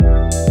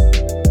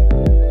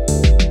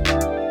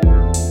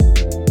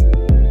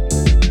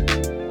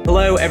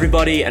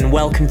everybody, and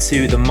welcome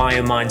to the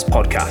Myo Minds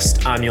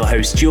podcast. I'm your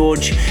host,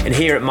 George, and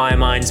here at Myo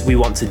Minds, we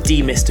want to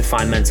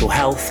demystify mental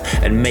health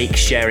and make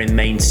sharing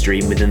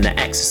mainstream within the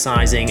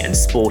exercising and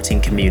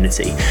sporting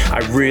community. I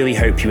really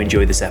hope you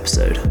enjoy this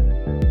episode.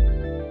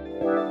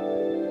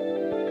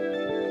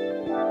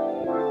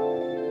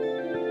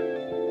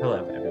 Hello,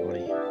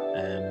 everybody.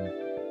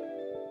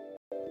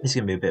 This is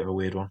going to be a bit of a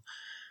weird one.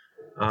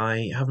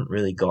 I haven't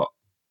really got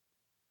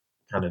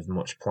kind of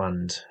much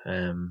planned.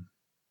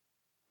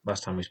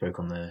 Last time we spoke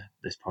on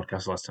this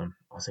podcast, last time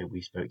I say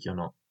we spoke, you're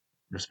not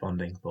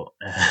responding, but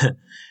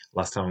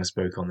last time I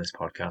spoke on this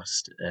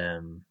podcast,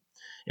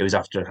 it was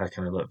after I had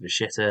kind of looked at a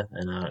shitter,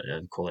 and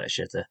I'd call it a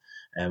shitter.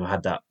 I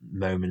had that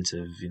moment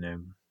of,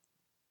 kind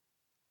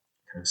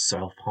of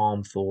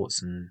self-harm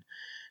thoughts and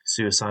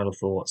suicidal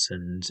thoughts,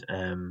 and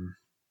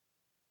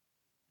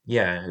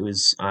it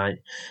was, I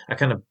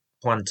kind of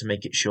planned to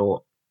make it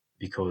short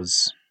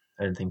because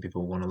I don't think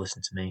people want to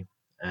listen to me.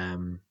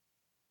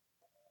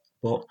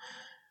 But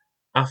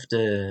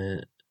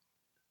after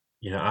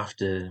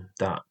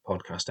that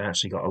podcast, I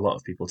actually got a lot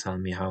of people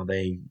telling me how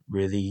they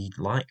really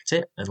liked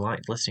it and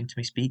liked listening to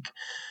me speak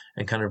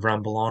and kind of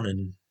ramble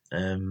on,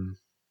 and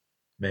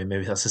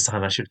maybe that's a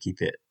sign I should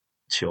keep it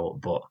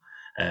short, but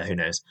who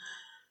knows.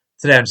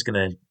 Today I'm just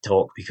going to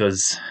talk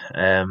because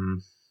a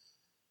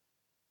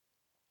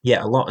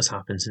lot has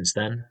happened since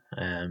then.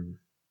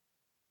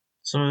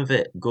 Some of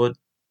it good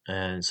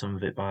and some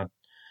of it bad.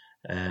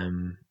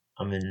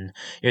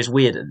 It's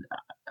weird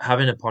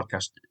having a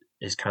podcast.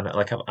 Is kind of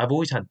like I've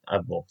always had,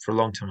 for a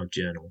long time I've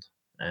journaled,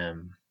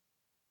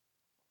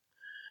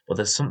 but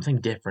there's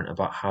something different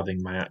about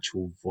having my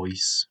actual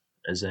voice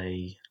as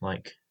a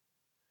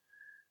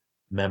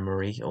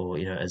memory, or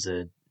as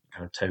a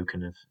kind of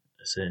token of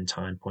a certain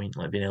time point,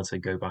 like being able to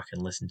go back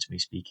and listen to me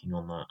speaking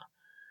on that.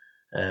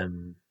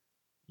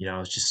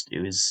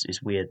 It's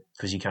weird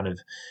because you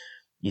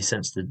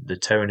sense the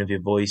tone of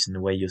your voice and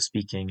the way you're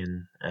speaking,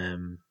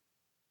 and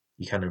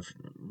you kind of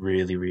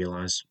really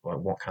realize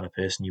what kind of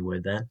person you were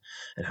then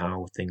and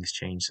how things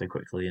change so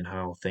quickly, and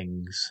how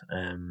things,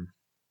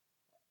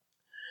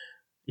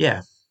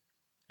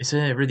 it's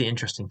a really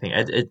interesting thing.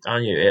 I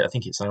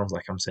think it sounds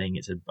like I'm saying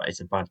it's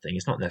a bad thing.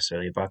 It's not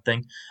necessarily a bad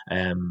thing.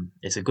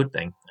 It's a good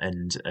thing,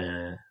 and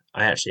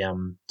I actually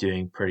am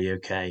doing pretty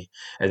okay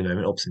at the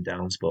moment, ups and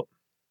downs, but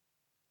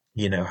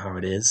you know how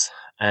it is.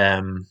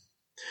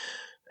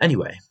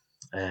 Anyway.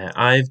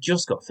 I've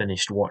just got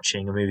finished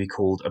watching a movie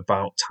called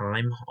About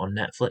Time on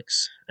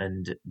Netflix,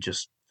 and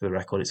just for the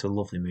record, it's a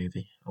lovely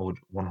movie. I would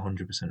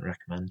 100%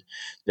 recommend.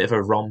 Bit of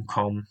a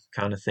rom-com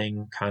kind of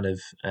thing, kind of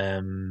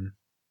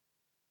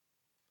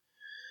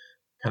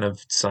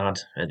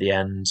sad at the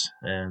end.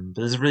 But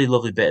there's a really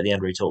lovely bit at the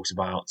end where he talks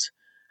about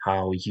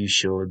how you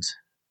should.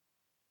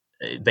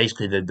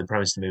 Basically, the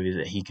premise of the movie is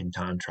that he can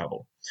time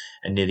travel,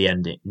 and near the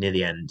end,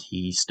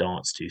 he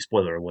starts to,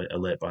 spoiler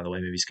alert, by the way,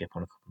 maybe skip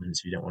on a couple of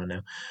minutes if you don't want to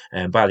know.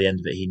 By the end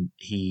of it,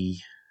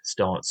 he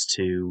starts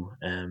to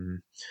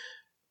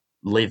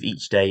live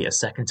each day a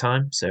second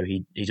time. So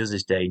he does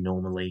his day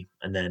normally,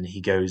 and then he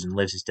goes and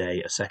lives his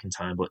day a second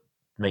time, but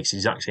makes the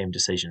exact same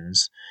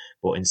decisions.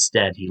 But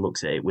instead, he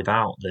looks at it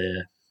without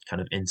the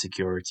kind of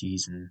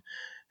insecurities and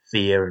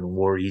fear and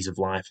worries of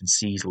life, and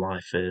sees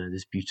life for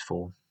this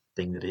beautiful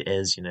thing that it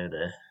is,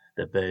 the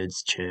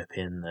birds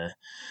chirping, the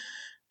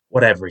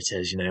whatever it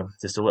is,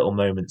 just the little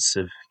moments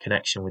of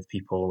connection with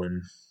people,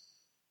 and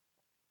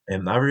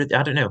I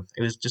don't know,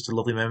 it was just a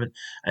lovely moment,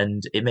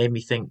 and it made me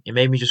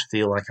just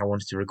feel like I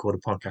wanted to record a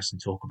podcast and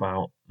talk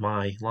about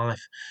my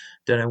life.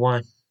 Don't know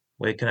why,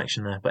 weird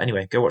connection there, but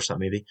anyway, go watch that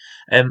movie.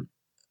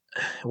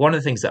 One of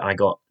the things that I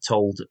got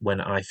told when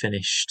I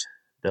finished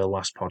the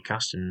last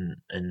podcast and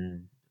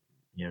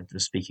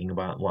just speaking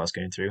about what I was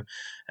going through.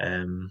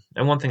 And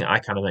one thing I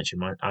kind of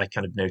mentioned, I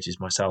kind of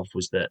noticed myself,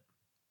 was that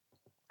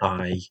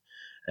I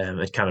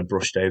had kind of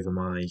brushed over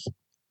my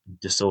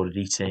disordered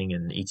eating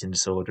and eating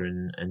disorder,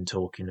 and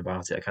talking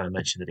about it. I kind of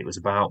mentioned that it was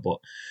about, but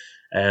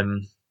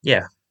and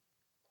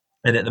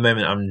at the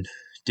moment I'm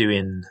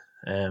doing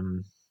a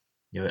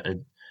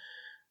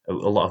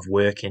lot of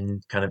work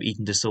in kind of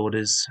eating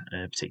disorders,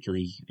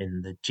 particularly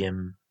in the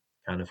gym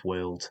kind of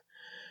world,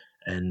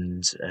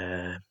 and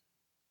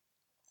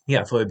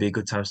I thought it'd be a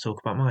good time to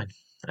talk about mine.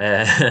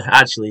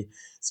 Actually,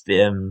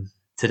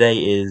 today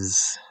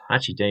is,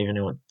 actually don't even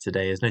know what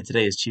today is. No,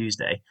 today is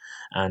Tuesday,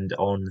 and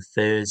on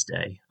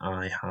Thursday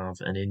I have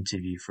an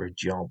interview for a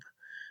job.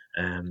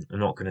 I'm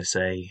not going to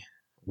say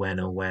when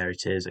or where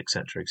it is,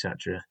 etc.,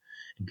 etc.,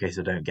 in case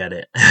I don't get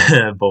it.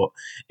 But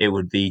it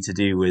would be to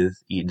do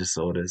with eating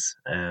disorders,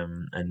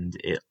 and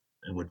it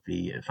would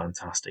be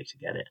fantastic to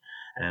get it.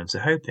 So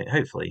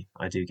hopefully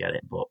I do get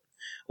it, but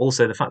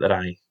also the fact that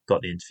I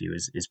got the interview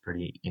is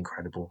pretty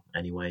incredible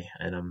anyway,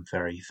 and I'm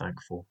very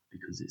thankful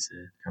because it's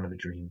a kind of a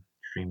dream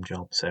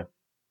job. So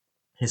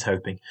here's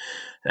hoping.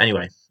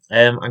 Anyway,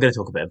 I'm going to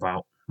talk a bit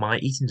about my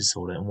eating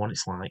disorder and what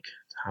it's like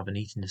to have an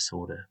eating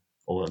disorder,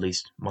 or at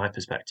least my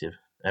perspective.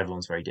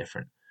 Everyone's very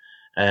different.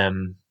 I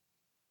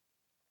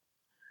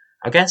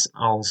guess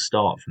I'll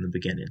start from the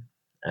beginning.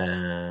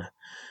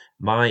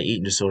 My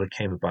eating disorder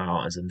came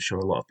about, as I'm sure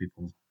a lot of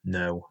people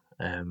know,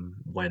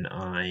 when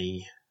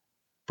I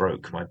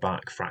broke my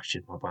back,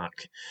 fractured my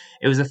back.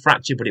 It was a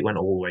fracture, but it went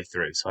all the way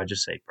through. So I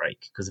just say break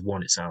because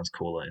one, it sounds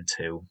cooler, and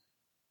two,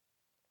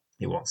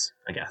 it was,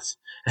 I guess.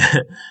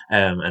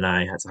 And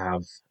I had to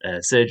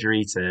have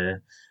surgery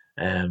to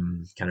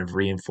kind of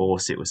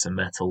reinforce it with some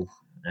metal.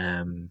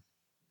 Um,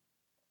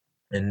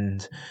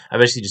 and I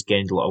basically just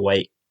gained a lot of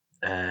weight.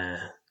 Uh,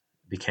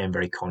 became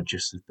very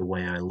conscious of the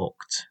way I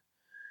looked.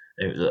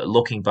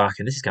 Looking back,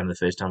 and this is kind of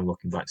the first time I'm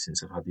looking back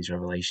since I've had these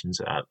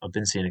revelations. I've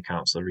been seeing a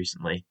counsellor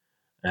recently,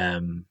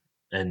 um,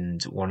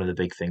 and one of the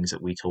big things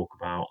that we talk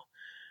about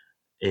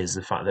is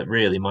the fact that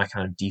really my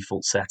kind of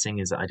default setting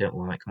is that I don't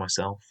like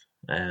myself,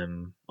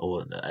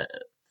 or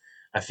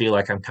I feel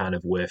like I'm kind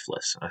of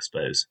worthless, I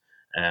suppose.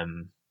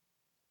 Um,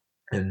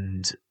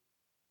 and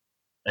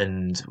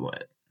and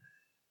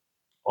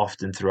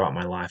often throughout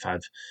my life,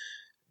 I've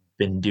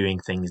been doing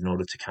things in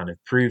order to kind of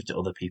prove to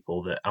other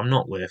people that I'm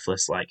not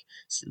worthless. Like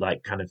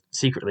kind of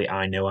secretly,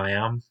 I know I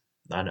am,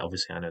 and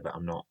obviously I know that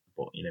I'm not.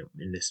 But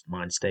in this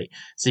mind state,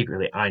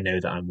 secretly I know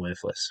that I'm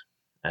worthless,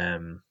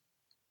 um,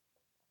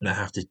 and I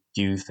have to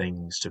do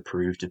things to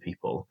prove to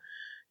people,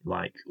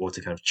 or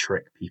to kind of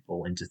trick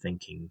people into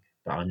thinking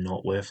that I'm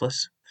not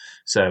worthless.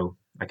 So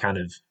I kind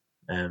of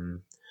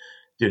um,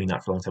 doing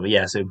that for a long time. But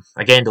yeah, so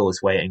I gained all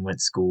this weight and went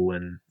to school,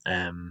 and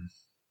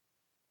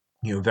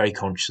very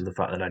conscious of the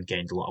fact that I'd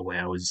gained a lot of weight.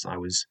 I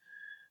was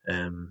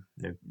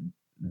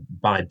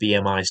by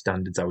BMI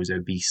standards, I was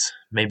obese,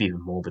 maybe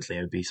even morbidly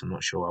obese. I'm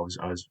not sure. I was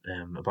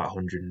about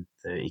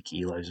 130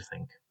 kilos, I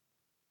think,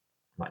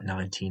 like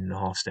 19 and a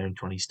half stone,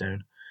 20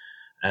 stone.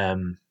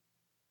 Um,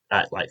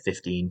 at like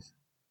 15,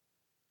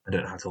 I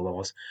don't know how tall I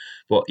was,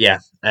 but yeah.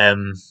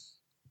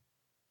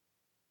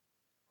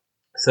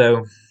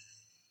 So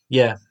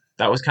yeah,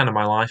 that was kind of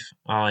my life.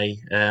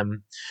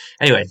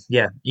 Anyway,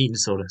 yeah, eating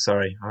disorder.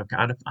 Sorry, I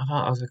thought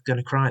I was going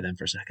to cry then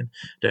for a second.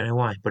 Don't know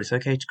why, but it's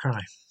okay to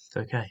cry. It's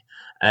okay.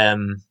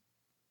 Um,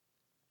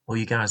 all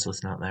you guys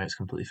listening out there, it's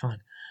completely fine.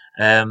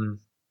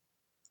 Um,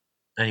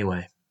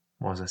 anyway,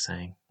 what was I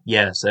saying?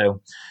 Yeah,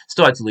 so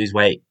started to lose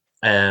weight,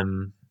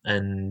 and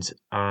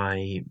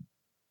I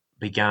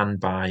began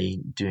by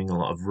doing a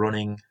lot of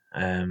running.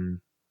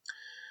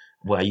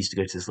 Well, I used to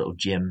go to this little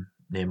gym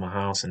near my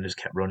house and just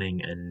kept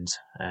running, and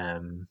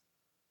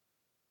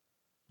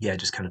yeah,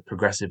 just kind of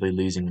progressively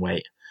losing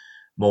weight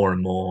more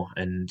and more.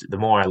 And the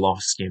more I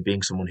lost,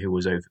 being someone who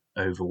was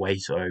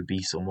overweight or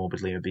obese or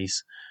morbidly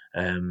obese,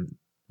 um,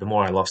 the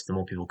more I lost, the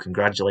more people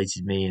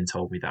congratulated me and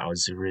told me that I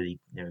was a really,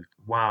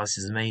 wow, this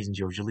is amazing,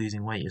 George. You're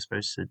losing weight. You're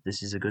supposed to.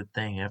 This is a good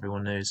thing.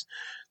 Everyone knows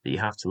that you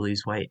have to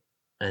lose weight,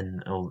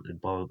 and all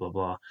blah blah blah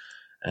blah.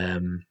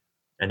 Um,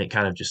 and it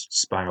kind of just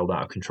spiraled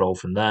out of control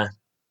from there.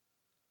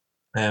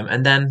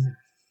 And then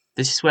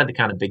this is where the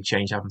kind of big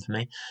change happened for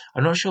me.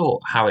 I'm not sure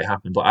how it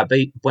happened, but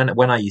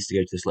when I used to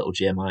go to this little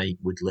gym, I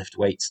would lift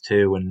weights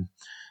too, and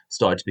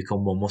started to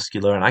become more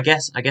muscular. And I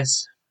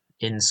guess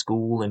in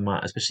school,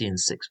 especially in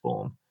sixth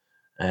form,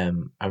 I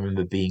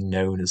remember being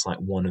known as like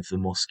one of the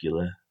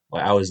muscular.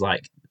 Like I was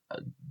like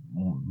uh,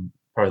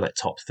 probably like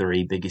top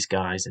three biggest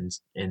guys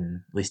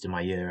in at least in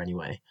my year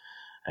anyway,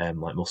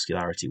 like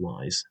muscularity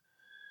wise.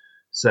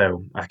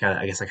 So I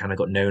guess I kind of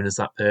got known as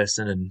that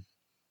person, and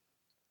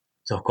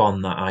took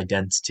on that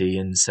identity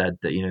and said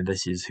that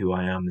this is who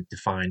I am,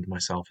 defined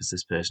myself as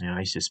this person. I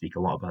used to speak a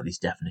lot about these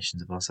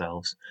definitions of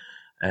ourselves,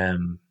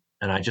 and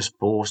I just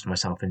forced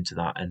myself into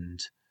that. And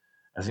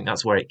I think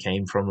that's where it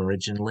came from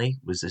originally,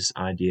 was this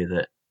idea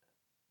that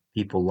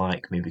people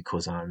like me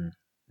because I'm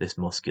this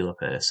muscular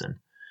person,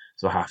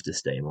 so I have to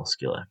stay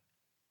muscular.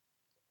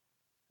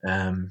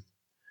 um,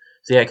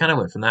 so yeah, it kind of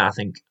went from that. I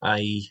think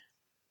I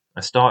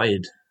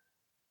started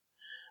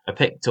I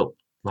picked up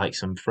like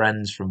some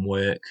friends from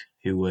work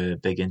who were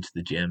big into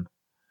the gym,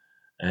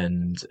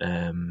 and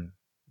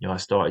I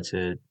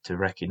started to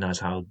recognize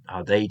how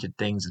they did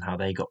things and how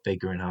they got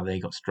bigger and how they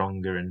got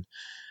stronger, and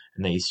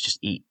they used to just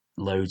eat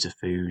loads of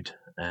food,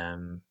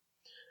 and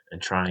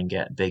try and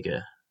get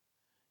bigger.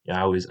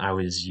 Yeah, I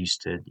was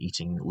used to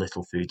eating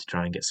little food to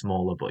try and get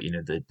smaller, but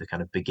the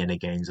kind of beginner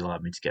gains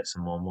allowed me to get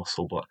some more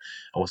muscle, but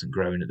I wasn't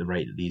growing at the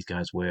rate that these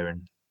guys were,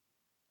 and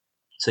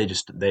so I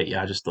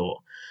just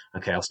thought,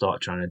 okay, I'll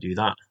start trying to do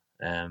that.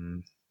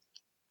 Um,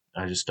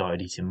 I just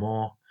started eating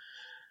more.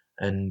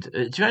 And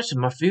to be honest,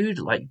 my food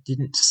like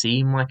didn't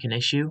seem like an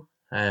issue.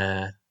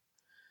 My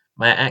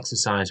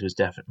exercise was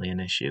definitely an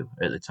issue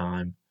at the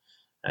time.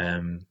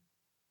 Um,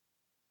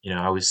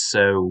 I was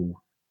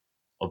so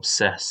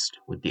obsessed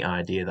with the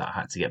idea that I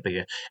had to get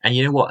bigger. And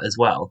you know what, as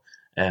well,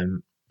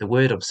 the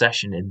word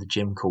obsession in the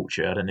gym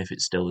culture, I don't know if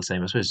it's still the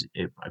same. I suppose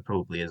it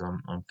probably is.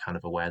 I'm kind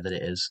of aware that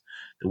it is.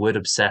 The word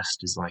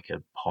obsessed is like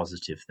a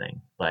positive thing.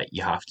 Like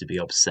you have to be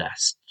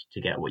obsessed to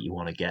get what you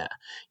want to get.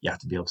 You have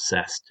to be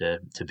obsessed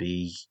to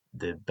be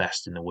the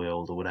best in the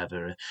world or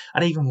whatever. I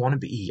didn't even want to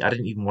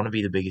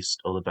be the biggest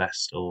or the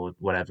best or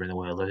whatever in the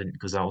world. I didn't,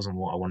 because that wasn't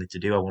what I wanted to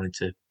do. I wanted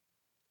to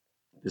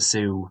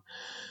pursue.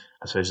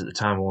 I suppose at the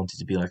time I wanted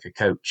to be like a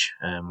coach,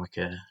 like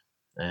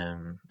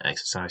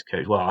exercise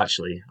coach. Well,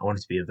 actually, I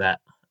wanted to be a vet,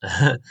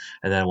 and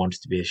then I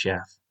wanted to be a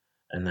chef,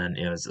 and then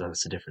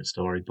that's a different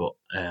story. But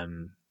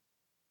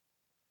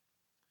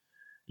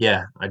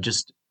yeah,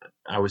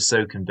 I was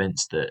so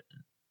convinced that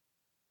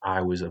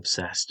I was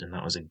obsessed, and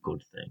that was a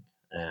good thing.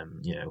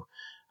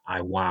 I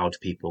wowed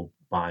people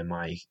by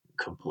my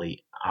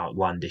complete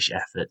outlandish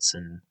efforts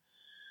and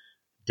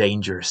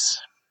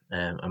dangerous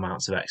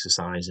amounts of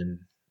exercise, and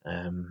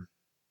um,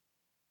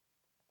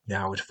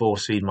 yeah, I would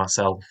force feed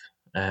myself.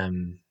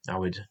 I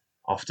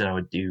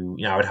would do,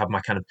 I would have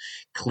my kind of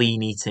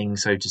clean eating,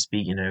 so to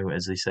speak,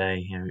 as they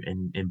say,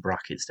 in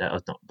brackets,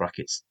 not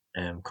brackets,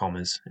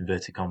 commas,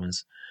 inverted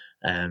commas,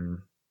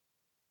 um,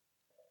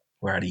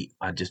 where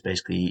I'd just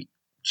basically eat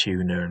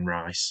tuna and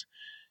rice,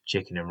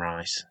 chicken and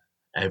rice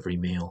every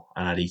meal,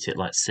 and I'd eat it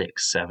like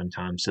 6, 7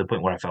 times to the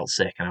point where I felt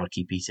sick, and I would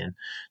keep eating.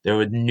 There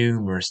were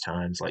numerous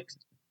times, like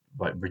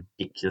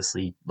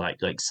ridiculously,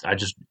 I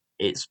just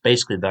it's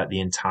basically that the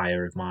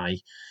entire of my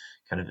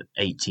kind of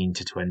 18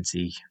 to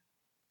 20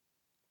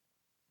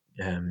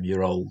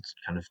 year old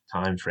kind of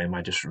time frame.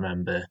 I just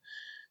remember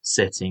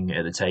sitting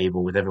at the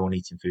table with everyone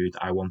eating food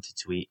that I wanted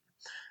to eat,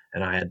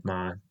 and I had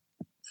my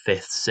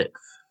fifth,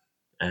 sixth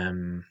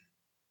um,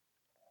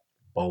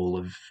 bowl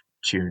of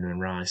tuna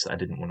and rice that I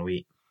didn't want to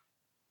eat,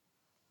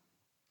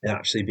 and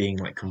actually being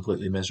like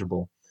completely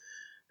miserable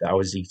that I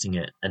was eating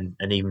it, and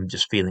even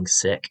just feeling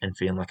sick and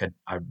feeling like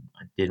I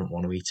didn't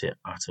want to eat it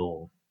at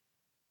all,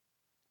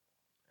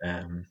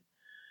 um,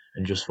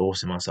 and just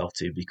forcing myself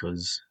to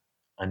because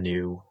I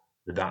knew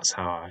that that's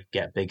how I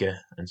get bigger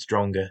and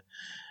stronger,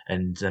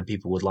 and then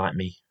people would like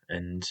me,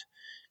 and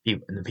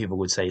then people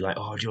would say like,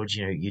 "Oh, George,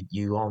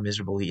 you are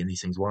miserable eating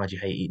these things. Why do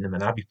you hate eating them?"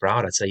 And I'd be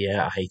proud. I'd say,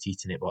 "Yeah, I hate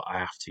eating it, but I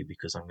have to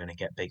because I'm going to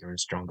get bigger and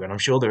stronger." And I'm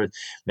sure there are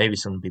maybe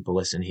some people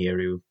listening here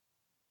who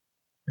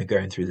are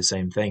going through the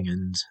same thing.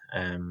 And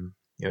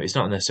it's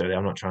not necessarily.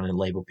 I'm not trying to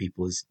label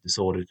people as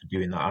disordered for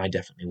doing that. I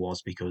definitely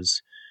was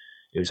because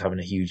it was having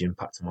a huge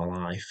impact on my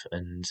life,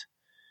 and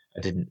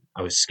I didn't.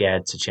 I was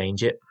scared to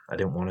change it. I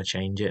didn't want to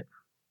change it.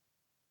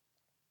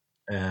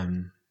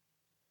 Um,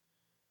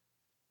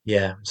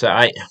 Yeah.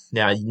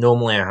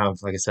 Normally I have,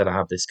 like I said, I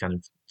have this kind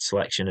of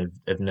selection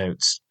of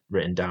notes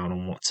written down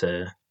on what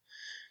to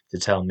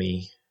tell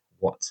me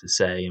what to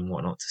say and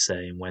what not to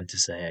say and when to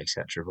say,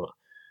 etc.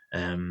 But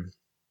um,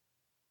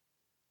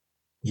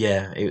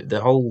 yeah,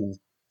 the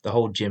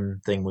whole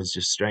gym thing was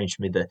just strange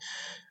for me. That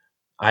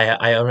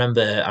I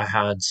remember I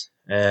had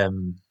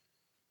um,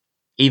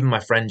 even my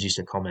friends used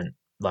to comment,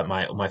 like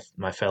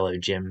my fellow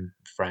gym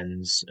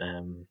friends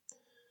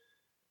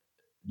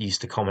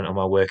used to comment on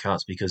my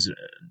workouts because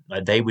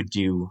like they would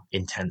do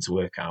intense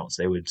workouts.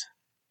 They would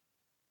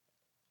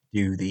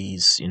do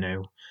these,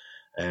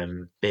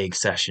 big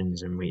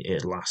sessions, and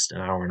it'd last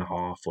an hour and a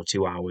half or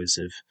 2 hours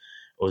of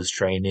us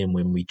training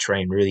when we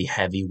train really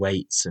heavy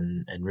weights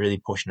and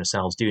really pushing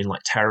ourselves, doing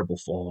like terrible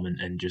form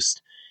and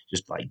just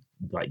like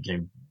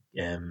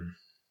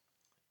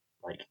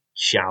like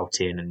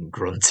shouting and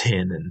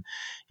grunting and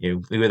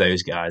we were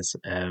those guys,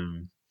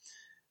 and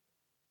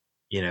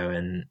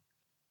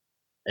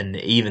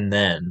even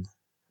then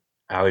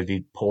I would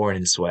be pouring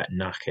in sweat,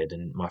 knackered,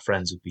 and my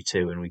friends would be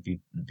too, and we'd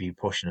be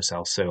pushing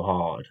ourselves so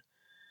hard.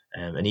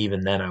 And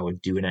even then, I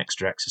would do an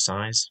extra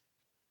exercise.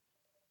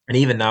 And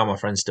even now, my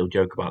friends still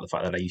joke about the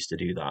fact that I used to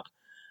do that.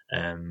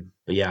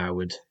 But yeah, I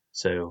would.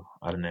 So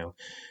I don't know.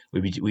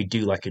 We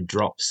do like a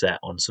drop set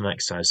on some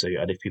exercise. So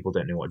if people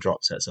don't know what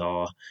drop sets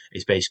are,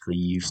 it's basically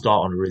you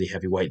start on a really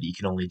heavy weight that you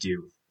can only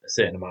do a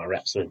certain amount of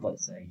reps with.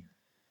 Let's say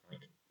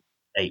like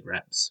 8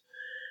 reps,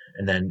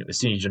 and then as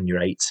soon as you've done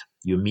your 8,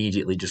 you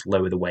immediately just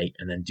lower the weight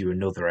and then do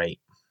another 8,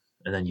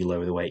 and then you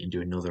lower the weight and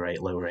do another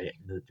 8, lower 8,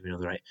 and do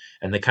another 8.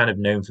 And they're kind of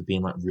known for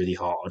being like really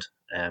hard.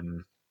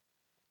 And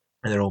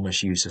they're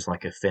almost used as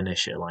like a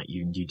finisher, like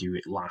you do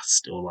it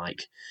last, or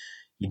like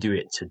you do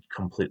it to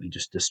completely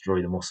just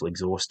destroy the muscle,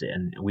 exhaust it.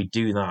 And we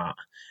do that,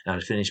 and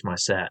I'd finish my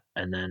set,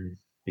 and then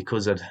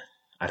because I'd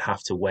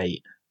have to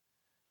wait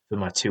for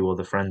my two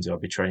other friends who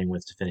I'd be training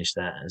with to finish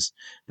theirs,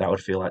 that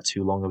would feel like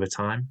too long of a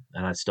time,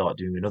 and I'd start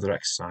doing another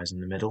exercise in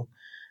the middle.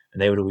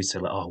 And they would always say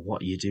like, "Oh,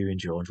 what are you doing,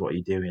 George? What are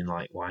you doing?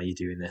 Like, why are you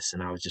doing this?"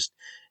 And I was just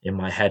in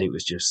my head, it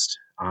was just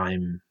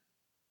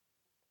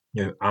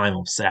I'm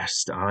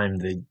obsessed.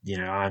 And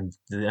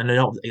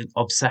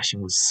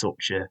obsession was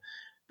such a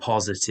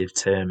positive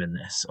term in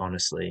this,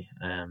 honestly.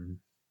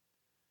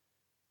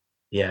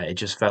 Yeah, it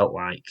just felt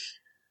like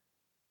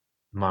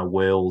my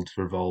world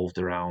revolved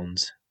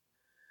around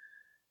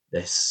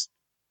this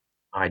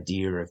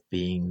idea of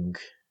being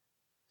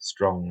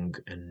strong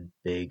and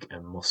big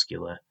and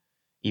muscular,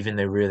 even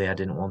though really I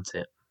didn't want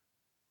it,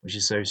 which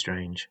is so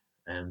strange.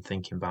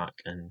 Thinking back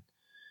and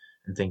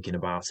thinking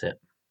about it.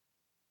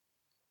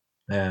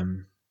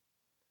 Um,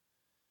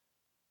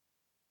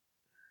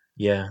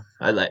 yeah,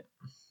 I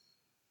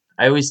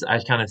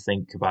kind of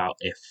think about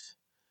if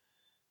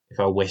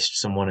I wished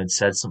someone had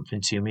said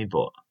something to me,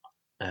 but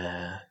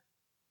uh,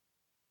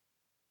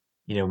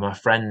 my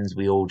friends,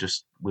 we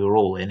were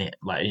all in it.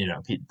 Like,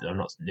 I'm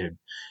not,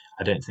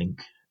 I don't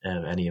think.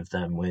 any of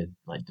them with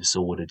like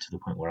disordered to the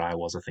point where I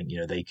was. I think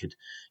they could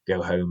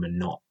go home and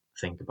not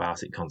think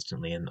about it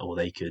constantly, and or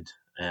they could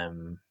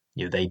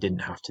they didn't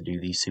have to do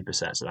these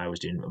supersets that I was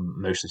doing.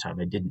 Most of the time,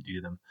 they didn't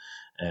do them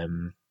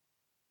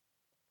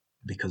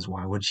because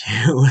why would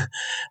you?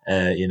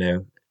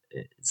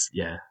 It's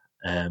yeah.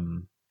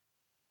 Um,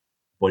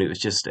 but it was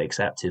just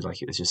accepted,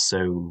 like it was just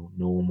so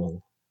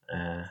normal.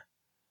 Uh,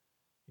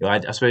 I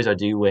suppose I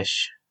do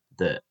wish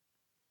that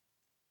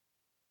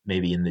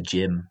maybe in the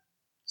gym,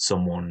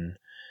 someone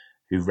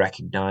who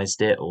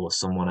recognised it or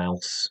someone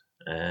else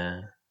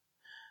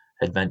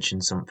had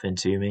mentioned something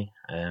to me.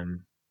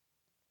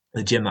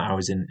 The gym that I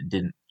was in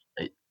didn't.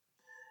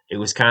 It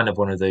was kind of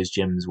one of those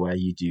gyms where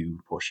you do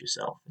push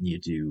yourself and you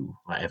do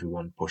like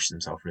everyone pushes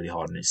themselves really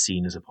hard and it's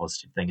seen as a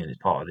positive thing, and it's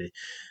part of the,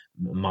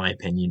 my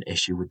opinion,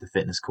 issue with the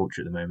fitness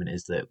culture at the moment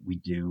is that we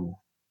do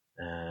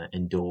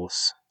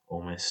endorse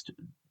almost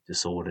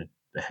disordered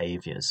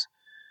behaviors,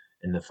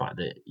 in the fact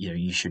that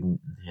you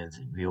shouldn't.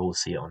 We all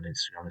see it on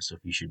Instagram and stuff.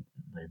 You should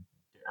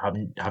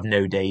have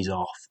no days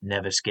off,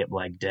 never skip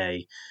leg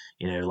day,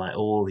 like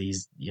all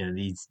these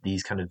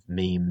these kind of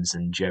memes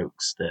and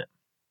jokes that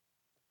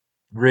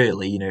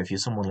really, if you're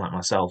someone like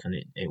myself, and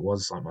it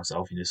was like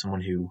myself,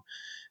 someone who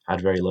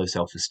had very low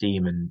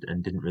self-esteem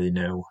and didn't really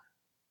know,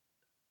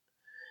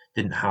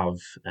 didn't have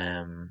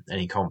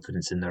any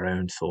confidence in their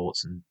own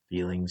thoughts and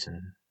feelings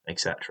and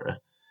etc.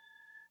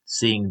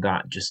 Seeing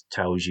that just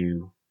tells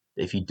you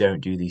if you don't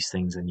do these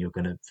things, then you're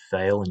going to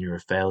fail and you're a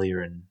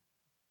failure, and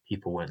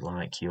people won't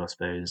like you, I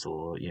suppose,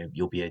 or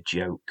you'll be a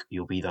joke.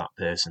 You'll be that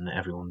person that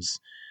everyone's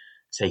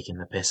taking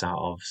the piss out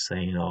of,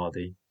 saying, "Oh,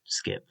 they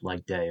skipped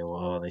leg day," or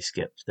 "Oh, they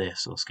skipped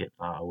this or skipped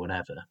that," or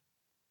whatever.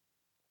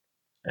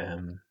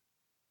 Um,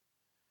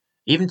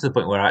 Even to the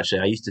point where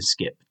actually I used to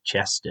skip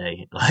chest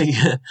day, like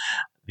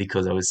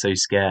because I was so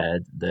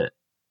scared that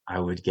I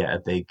would get a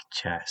big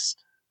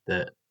chest.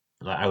 That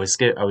like I was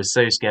scared. I was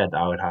so scared that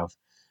I would have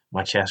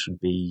my chest would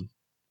be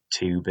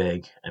too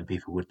big, and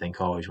people would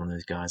think, "Oh, he's one of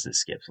those guys that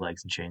skips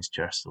legs and changes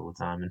chest all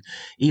the time." And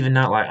even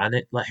now,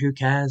 like who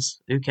cares?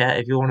 Who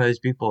cares if you're one of those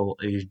people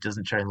who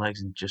doesn't train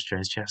legs and just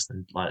trains chest?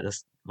 And like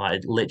that's like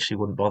it literally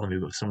wouldn't bother me.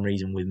 But for some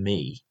reason, with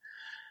me,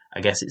 I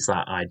guess it's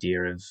that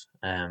idea of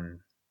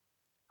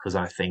because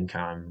I think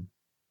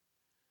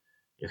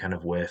you're kind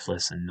of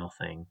worthless and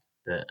nothing,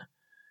 that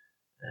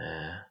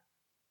uh,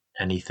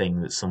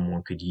 anything that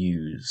someone could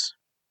use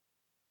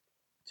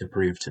to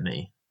prove to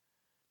me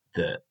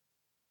that,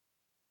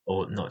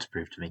 or not to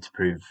prove to me, to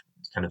prove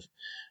kind of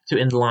to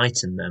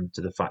enlighten them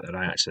to the fact that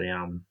I actually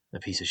am a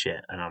piece of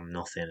shit and I'm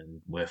nothing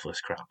and worthless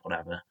crap,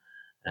 whatever.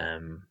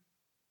 Um,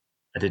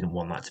 I didn't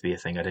want that to be a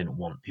thing. I didn't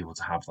want people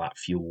to have that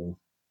fuel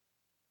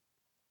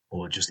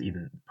or just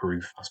even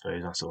proof, I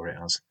suppose I saw it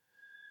as,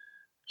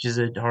 which is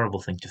a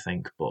horrible thing to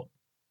think, but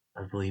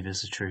I believe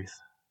is the truth.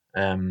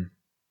 Um,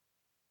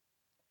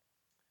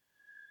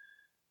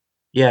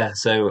 yeah,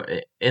 so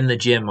in the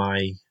gym,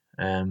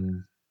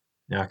 um,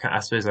 I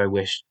suppose I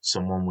wish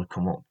someone would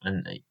come up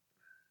and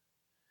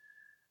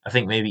I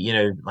think maybe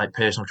like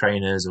personal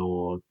trainers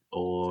or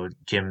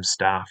gym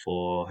staff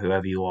or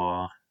whoever you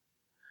are.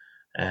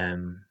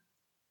 Um,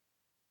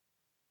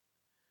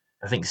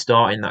 I think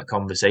starting that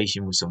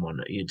conversation with someone,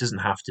 it doesn't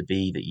have to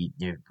be that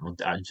well,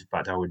 in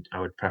fact, I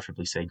would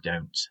preferably say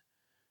don't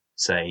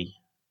say,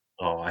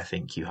 "Oh, I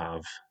think you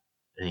have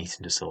an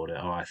eating disorder,"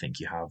 or "I think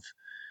you have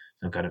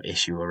some kind of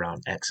issue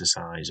around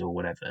exercise," or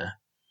whatever.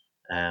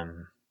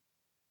 Um,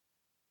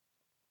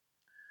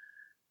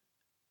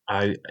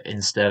 I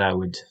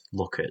would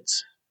look at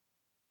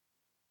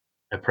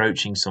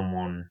approaching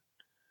someone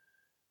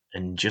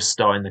and just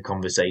starting the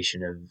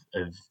conversation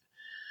of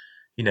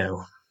you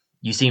know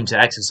you seem to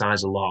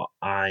exercise a lot.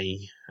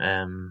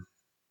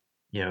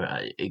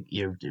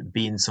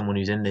 Being someone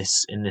who's in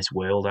this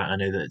world, I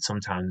know that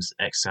sometimes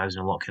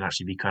exercising a lot can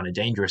actually be kind of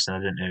dangerous, and I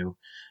don't know.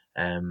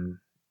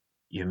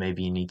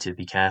 Maybe you need to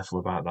be careful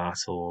about that,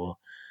 or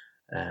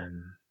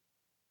um,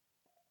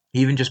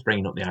 even just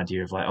bringing up the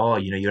idea of like, oh,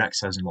 you're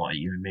exercising a lot.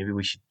 Maybe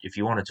we should, if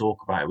you want to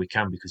talk about it, we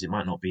can, because it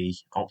might not be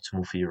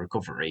optimal for your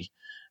recovery.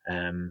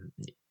 Um,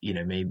 do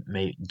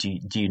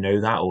you know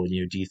that, or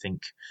do you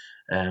think,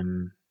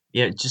 um,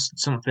 just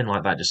something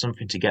like that, just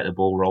something to get the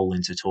ball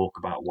rolling to talk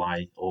about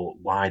why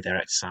they're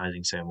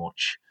exercising so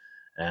much,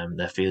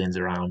 their feelings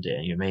around it,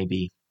 and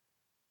maybe.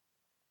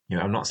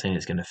 I'm not saying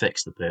it's going to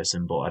fix the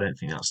person, but I don't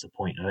think that's the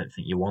point. I don't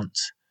think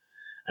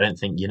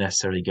you're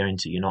necessarily going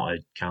to. You're not a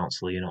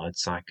counsellor. You're not a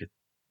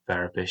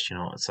psychotherapist. You're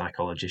not a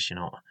psychologist. You're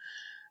not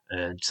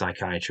a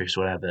psychiatrist.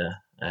 Whatever.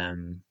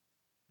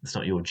 It's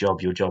not your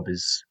job. Your job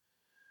is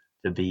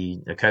to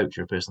be a coach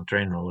or a personal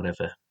trainer or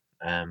whatever.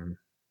 Um,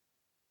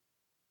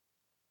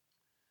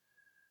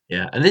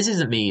 yeah, and this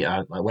isn't me.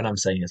 Like when I'm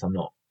saying this, I'm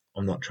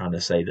not trying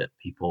to say that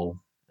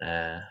people.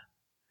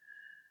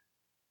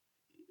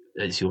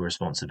 It's your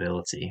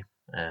responsibility.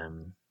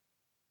 Um,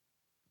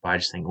 but I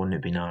just think, wouldn't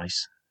it be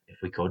nice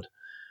if we could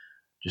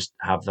just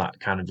have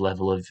that kind of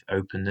level of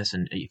openness?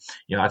 And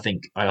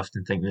I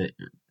often think that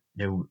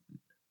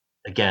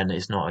again,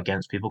 it's not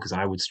against people, because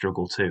I would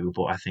struggle too,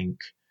 but I think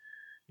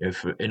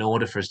in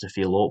order for us to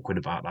feel awkward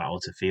about that, or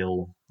to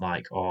feel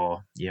like, oh,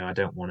 I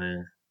don't want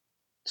to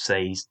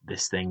say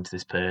this thing to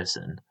this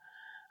person.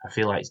 I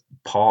feel like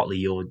partly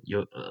you're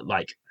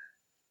like,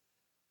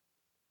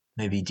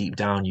 maybe deep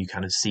down you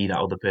kind of see that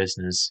other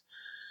person as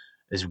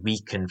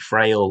weak and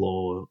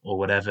frail, or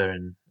whatever.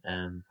 And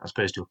I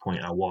suppose to a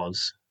point I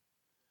was,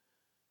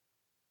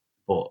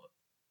 but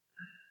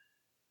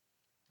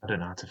I don't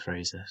know how to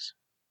phrase this.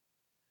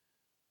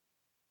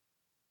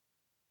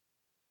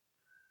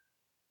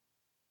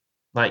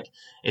 Like,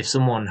 if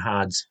someone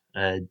had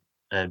a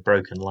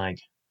broken leg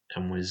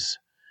and was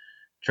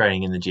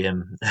training in the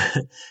gym,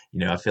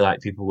 I feel like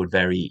people would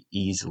very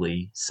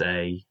easily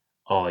say,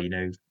 "Oh, have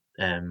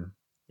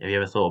you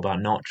ever thought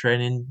about not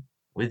training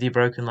with your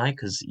broken leg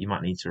because you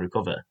might need to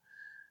recover?"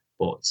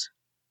 But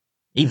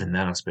even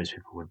then, I suppose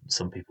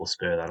some people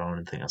spur that on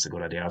and think that's a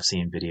good idea. I've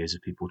seen videos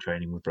of people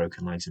training with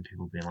broken legs and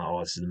people being like,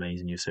 "Oh, this is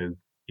amazing! You're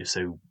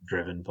so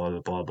driven, blah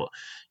blah blah." But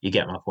you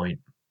get my point.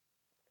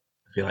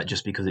 I feel like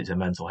just because it's a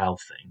mental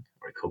health thing,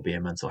 or it could be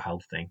a mental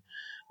health thing,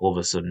 all of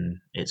a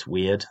sudden it's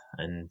weird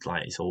and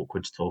like it's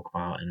awkward to talk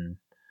about. And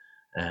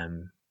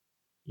um,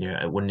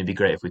 wouldn't it be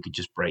great if we could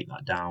just break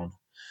that down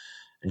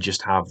and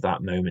just have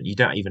that moment? You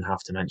don't even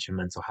have to mention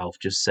mental health.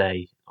 Just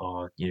say,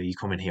 "Oh, you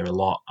come in here a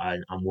lot.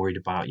 I'm worried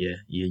about you.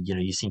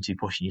 You seem to be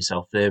pushing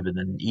yourself further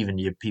than even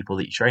your people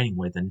that you're training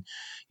with. And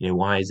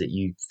why is it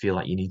you feel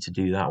like you need to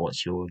do that?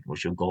 What's your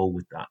goal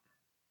with that?"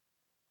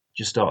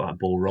 Just start that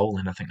ball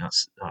rolling. I think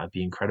that'd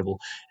be incredible.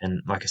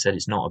 And like I said,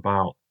 it's not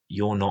about,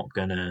 you're not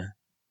gonna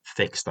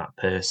fix that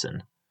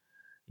person,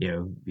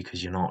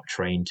 because you're not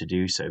trained to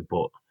do so.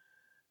 But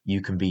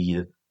you can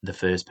be the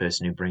first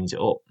person who brings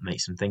it up,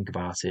 makes them think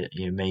about it.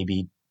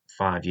 Maybe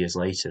 5 years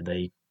later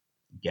they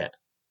get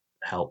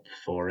help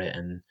for it,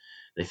 and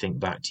they think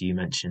back to you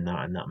mentioning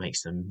that, and that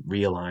makes them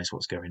realize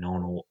what's going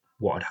on, or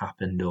what had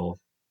happened, or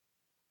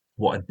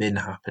what had been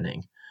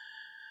happening.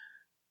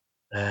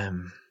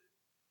 Um,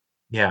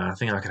 yeah, I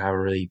think that could have a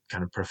really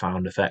kind of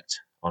profound effect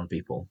on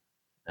people.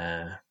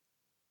 But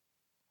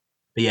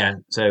yeah,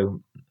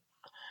 so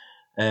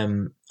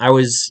I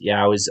was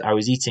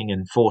eating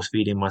and force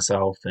feeding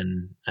myself,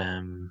 and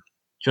to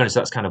be honest,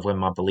 that's kind of when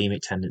my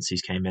bulimic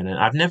tendencies came in, and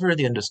I've never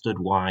really understood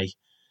why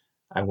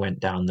I went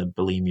down the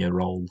bulimia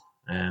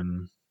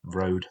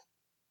road,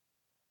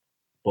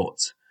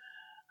 but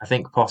I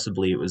think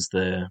possibly it was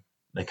the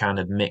kind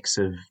of mix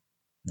of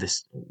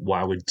this, what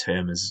I would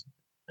term as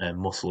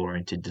muscle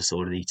oriented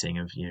disordered eating,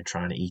 of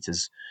trying to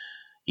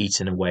eat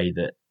in a way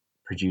that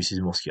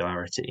produces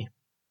muscularity,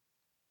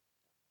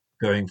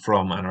 going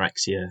from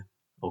anorexia,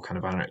 or kind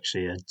of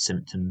anorexia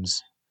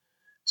symptoms,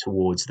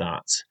 towards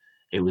that.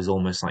 It was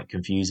almost like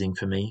confusing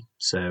for me.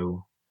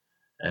 So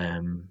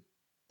um,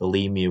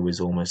 bulimia was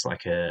almost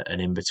like an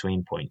in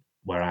between point,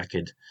 where I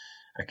could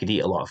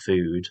eat a lot of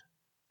food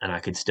and I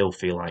could still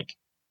feel like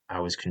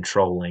I was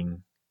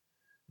controlling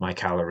my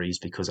calories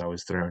because I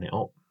was throwing it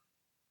up.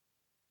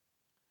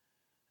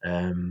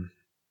 Um,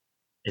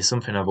 it's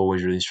something I've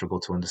always really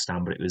struggled to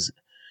understand, but it was,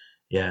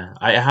 yeah,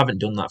 I haven't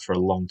done that for a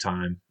long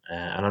time,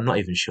 and I'm not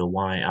even sure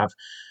why.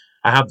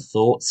 I have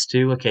thoughts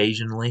too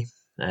occasionally,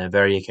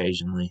 very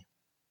occasionally,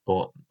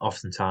 but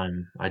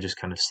oftentimes I just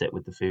kind of sit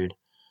with the food,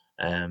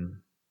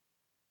 um,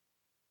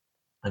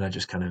 and I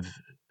just kind of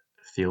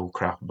feel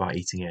crap about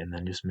eating it and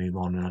then just move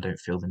on, and I don't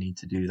feel the need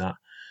to do that.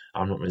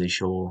 I'm not really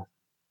sure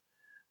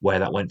where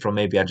that went from.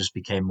 Maybe I just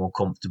became more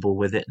comfortable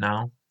with it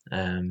now.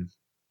 Um,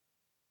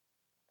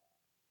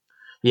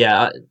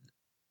 yeah,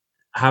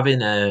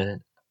 having a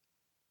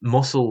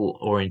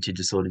muscle-oriented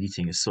disordered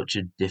eating is such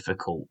a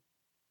difficult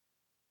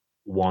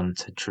one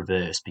to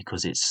traverse,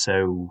 because there's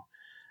so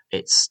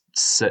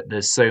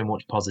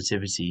much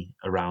positivity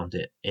around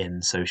it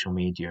in social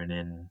media and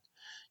in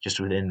just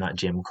within that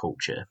gym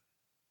culture,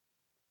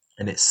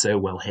 and it's so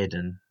well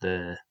hidden.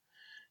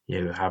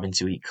 Having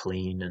to eat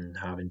clean, and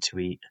having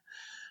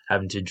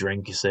to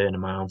drink a certain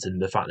amount,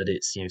 and the fact that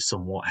it's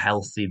somewhat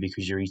healthy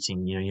because you're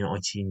not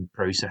eating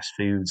processed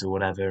foods or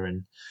whatever.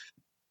 And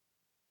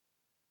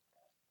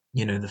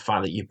the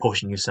fact that you're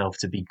pushing yourself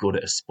to be good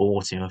at a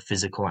sport, a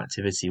physical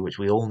activity, which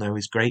we all know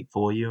is great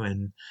for you.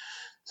 And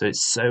so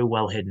it's so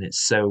well hidden.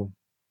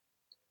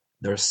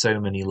 There are so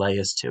many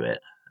layers to it.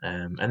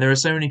 And there are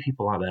so many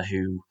people out there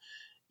who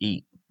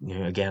eat,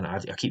 again, I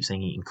keep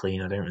saying eating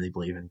clean. I don't really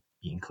believe in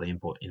eating clean,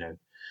 but I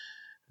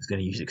was going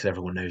to use it because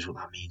everyone knows what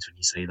that means when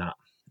you say that,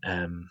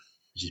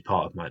 which is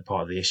part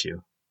of the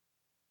issue.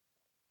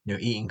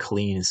 Eating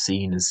clean is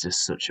seen as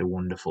just such a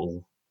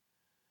wonderful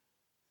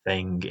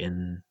thing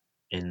in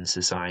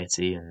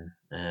society, and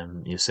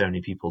so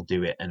many people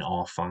do it and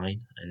are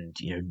fine, and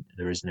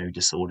there is no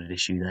disordered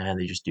issue there.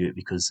 They just do it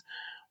because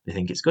they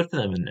think it's good for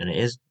them, and it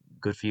is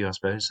good for you, I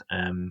suppose.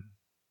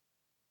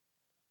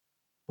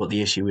 But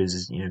the issue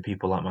is,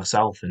 people like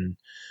myself and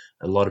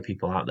a lot of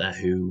people out there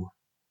who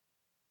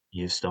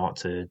start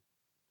to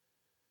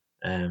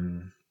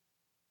um,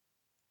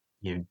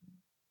 you know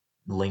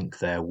link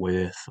their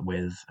worth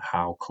with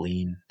how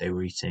clean they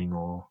were eating,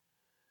 or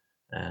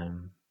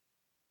um,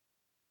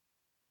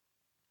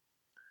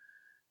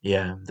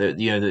 yeah,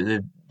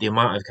 the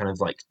amount of kind of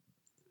like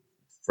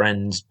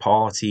friends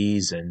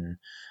parties and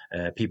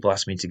people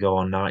ask me to go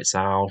on nights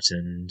out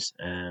and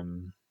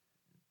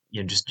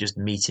just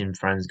meeting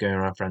friends, going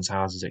around friends'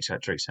 houses,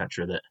 etc.,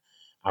 etc. That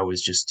I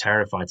was just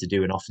terrified to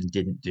do and often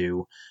didn't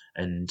do,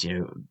 and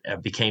I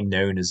became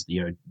known as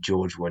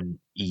George won't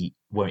eat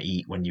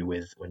when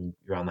you're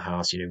around the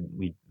house.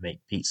 We'd make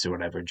pizza or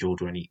whatever.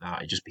 George won't eat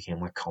that. It just became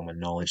like common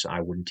knowledge that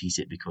I wouldn't eat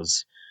it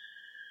because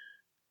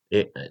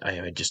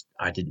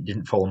I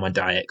didn't follow my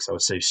diet because I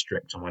was so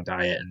strict on my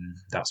diet, and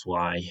that's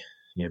why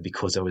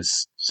because I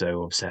was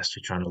so obsessed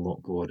with trying to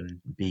look good and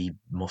be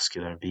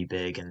muscular and be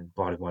big and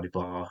blah blah blah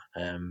blah.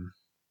 And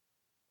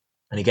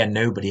again,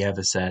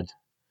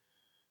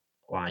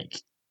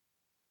 like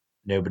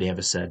nobody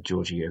ever said,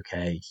 George, are you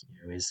okay?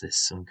 Is this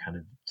some kind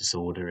of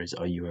disorder? Is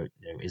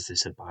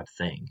this a bad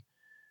thing?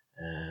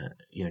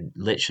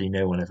 Literally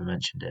no one ever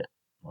mentioned it.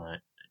 Like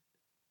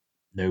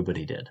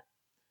nobody did.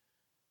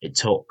 It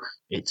took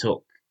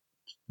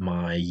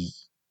my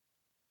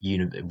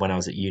when I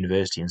was at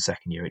university in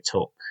second year. It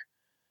took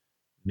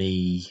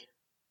me,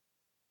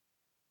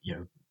 you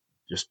know,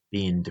 just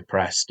being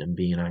depressed and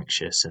being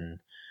anxious and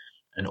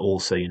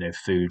also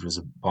food was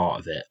a part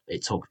of it.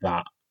 It took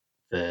that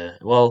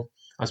well,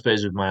 I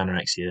suppose with my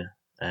anorexia,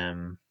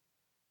 um,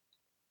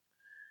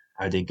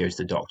 I did go to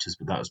the doctors,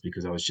 but that was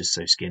because I was just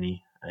so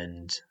skinny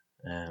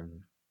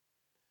um,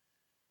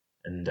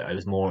 and I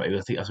was more. I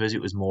suppose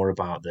it was more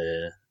about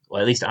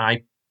well, at least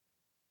I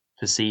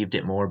perceived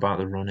it more about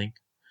the running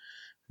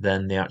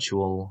than the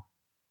actual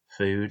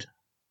food.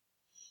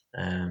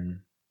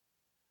 Um,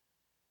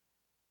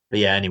 but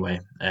yeah, anyway,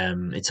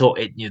 it's all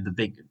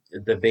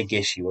the big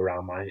issue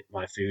around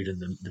my food and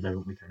the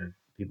moment we kind of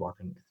people I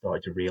think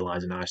started to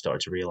realize and I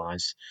started to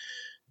realize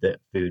that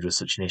food was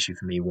such an issue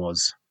for me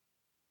was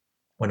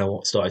when I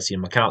started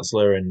seeing my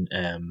counselor and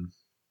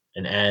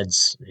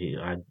Ed's.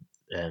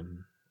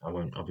 I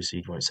won't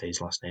say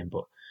his last name,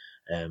 but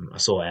I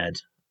saw Ed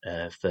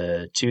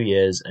for 2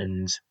 years,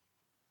 and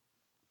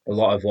a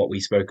lot of what we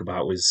spoke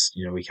about was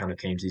we kind of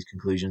came to these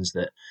conclusions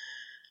that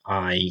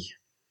I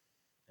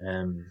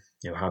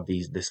have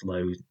this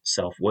low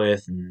self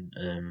worth and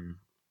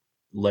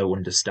low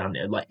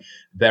understanding, like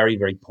very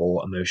very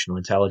poor emotional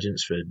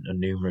intelligence for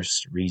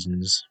numerous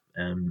reasons.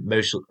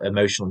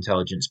 Emotional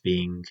intelligence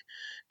being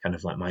kind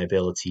of like my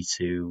ability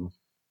to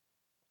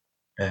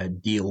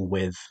deal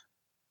with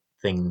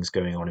things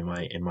going on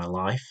in my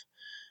life.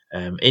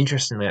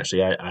 Interestingly,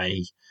 actually,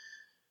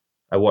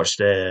 I watched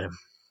a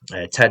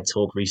TED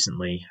talk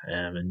recently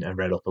and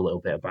read up a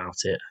little bit about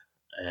it.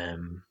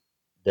 Um,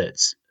 that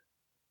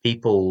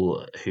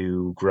people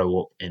who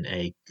grow up in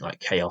a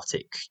like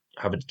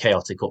have a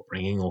chaotic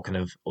upbringing or kind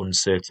of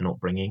uncertain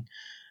upbringing,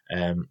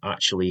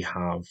 actually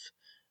have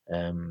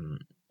um,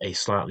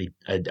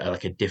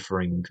 like a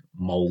differing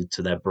mold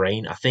to their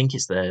brain. I think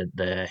it's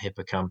their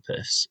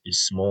hippocampus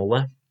is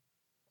smaller,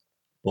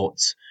 but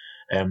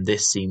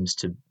this seems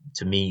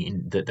to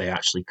mean that they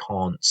actually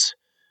can't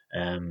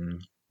um,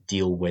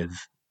 deal with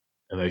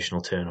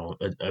emotional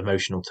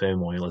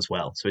turmoil as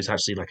well. So it's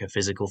actually like a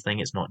physical thing.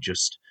 It's not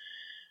just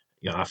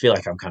I feel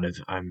like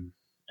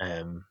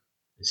um,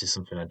 this is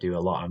something I do a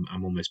lot.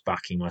 I'm almost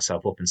backing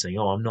myself up and saying,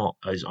 "Oh, I'm not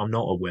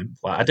a wimp."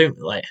 Like I don't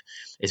like.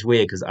 It's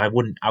weird because I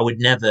would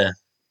never.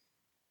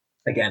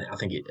 Again, I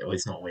think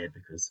it's not weird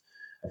because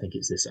I think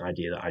it's this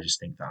idea that I just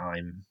think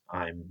that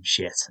I'm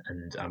shit,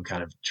 and I'm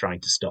kind of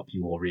trying to stop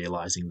you all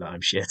realizing that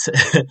I'm shit.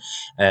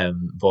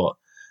 But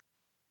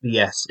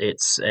yes,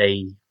 it's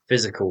a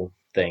physical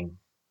thing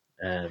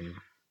um,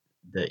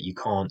 that you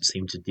can't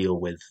seem to deal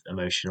with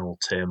emotional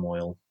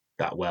turmoil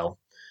that well.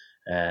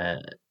 Uh,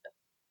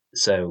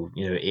 so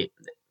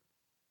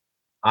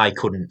I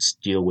couldn't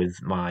deal with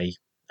my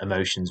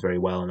emotions very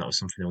well, and that was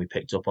something that we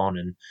picked up on,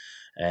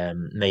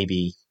 and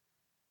maybe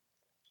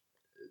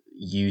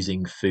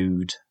using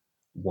food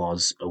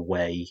was a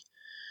way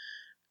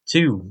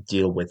to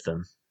deal with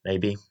them.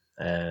 Maybe,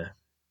 uh,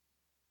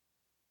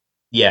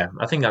 yeah,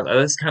 I think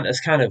that's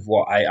kind of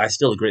what I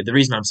still agree. The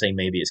reason I'm saying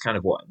maybe it's kind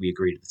of what we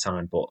agreed at the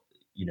time, but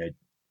you know,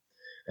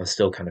 I'm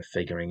still kind of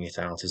figuring it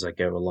out as I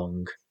go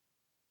along.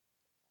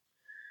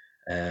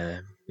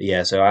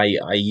 Yeah, so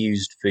I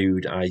used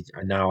food. I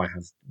now I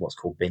have what's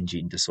called binge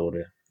eating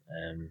disorder,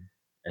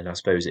 and I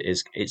suppose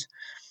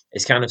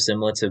it's kind of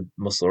similar to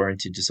muscle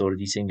oriented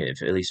disordered eating,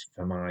 if, at least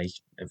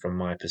from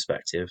my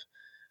perspective.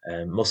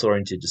 Muscle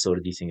oriented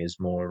disordered eating is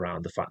more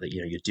around the fact that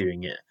you're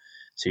doing it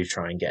to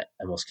try and get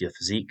a muscular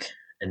physique,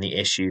 and the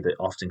issue that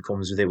often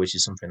comes with it, which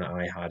is something that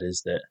I had,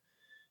 is that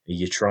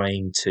you're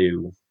trying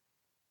to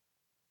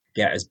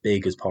get as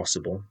big as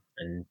possible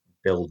and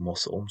build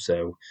muscle.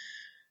 So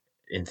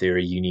in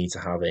theory, you need to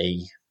have a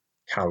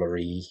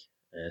calorie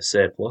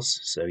surplus,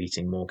 so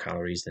eating more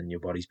calories than your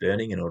body's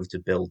burning in order to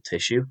build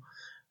tissue.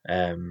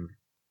 Um,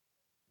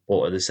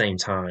 but at the same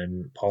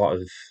time, part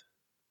of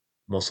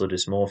muscle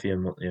dysmorphia,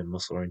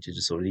 muscle-oriented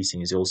disordered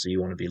eating, is also you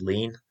want to be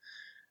lean.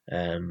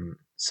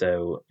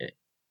 So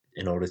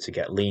in order to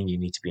get lean, you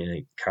need to be in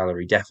a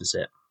calorie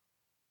deficit.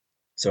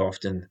 So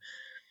often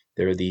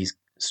there are these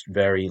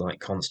very like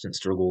constant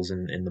struggles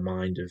in the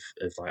mind of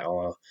like,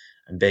 oh,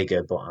 I'm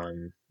bigger, but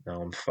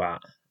I'm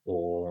fat,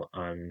 or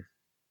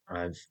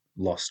I've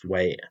lost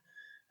weight,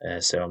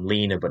 so I'm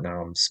leaner, but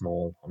now I'm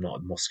small. I'm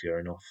not muscular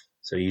enough.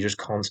 So you're just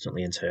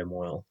constantly in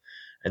turmoil,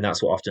 and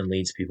that's what often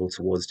leads people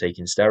towards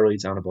taking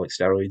steroids, anabolic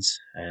steroids.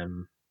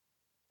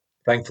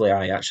 Thankfully,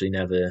 I actually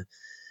never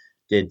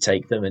did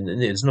take them, and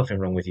there's nothing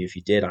wrong with you if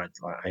you did. I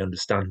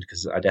understand,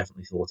 because I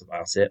definitely thought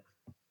about it.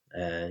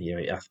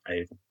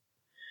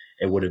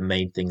 It would have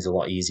made things a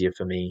lot easier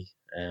for me,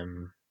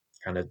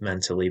 kind of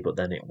mentally, but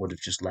then it would have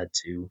just led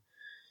to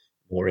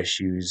more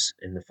issues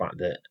in the fact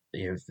that,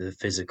 the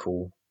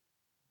physical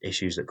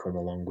issues that come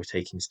along with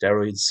taking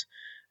steroids.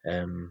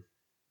 Um,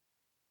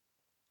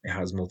 it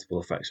has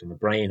multiple effects on the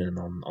brain and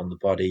on the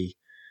body,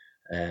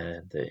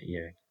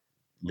 that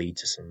lead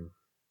to some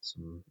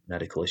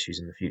medical issues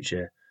in the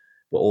future.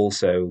 But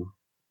also,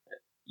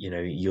 you're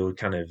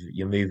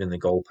moving the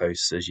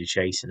goalposts as you're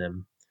chasing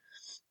them.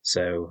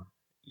 So,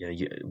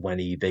 when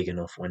are you big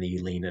enough? When are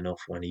you lean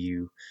enough? When are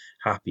you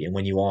happy? And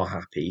when you are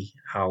happy,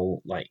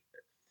 how, like,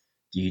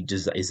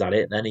 is that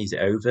it then? Is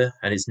it over?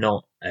 And it's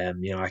not.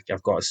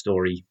 I've got a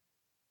story.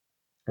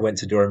 I went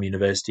to Durham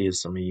University, as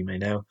some of you may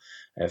know,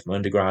 for my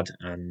undergrad,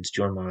 and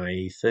during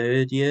my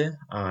third year,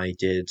 I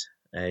did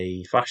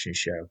a fashion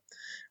show,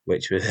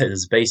 which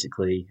was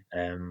basically,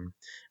 I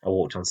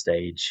walked on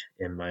stage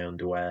in my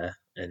underwear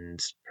and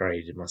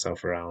paraded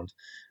myself around,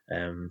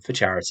 for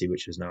charity,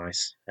 which was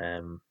nice.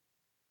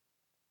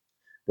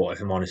 But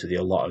if I'm honest with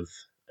you, a lot of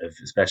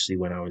especially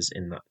when I was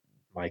in that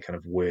my kind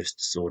of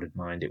worst sordid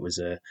mind, it was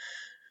a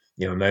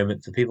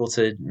moment for people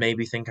to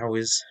maybe think I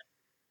was,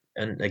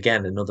 and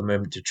again, another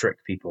moment to trick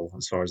people,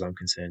 as far as I'm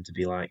concerned, to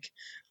be like,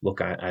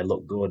 look, I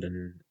look good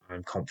and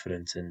I'm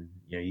confident, and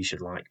you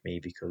should like me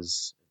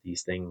because of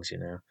these things.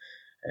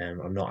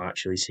 I'm not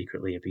actually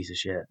secretly a piece of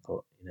shit, but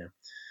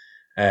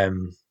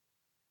um,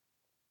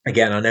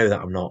 again, I know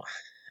that I'm not.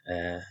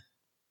 Uh,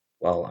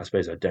 well, I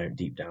suppose I don't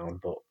deep down,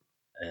 but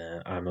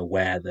I'm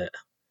aware that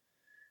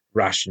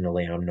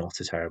rationally I'm not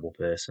a terrible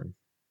person.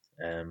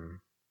 Um,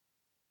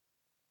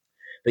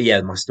 but yeah,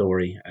 my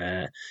story.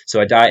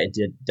 So I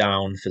dieted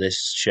down for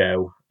this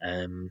show,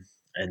 and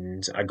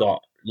I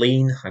got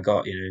lean. I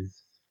got,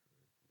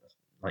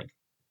 like,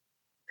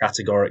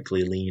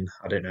 categorically lean.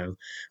 I don't know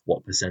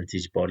what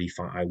percentage body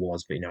fat I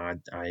was, but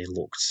I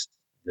looked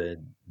the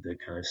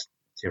kind of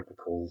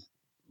typical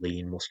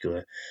lean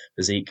muscular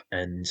physique,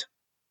 and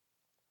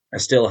I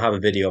still have a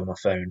video on my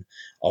phone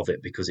of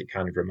it because it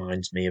kind of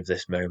reminds me of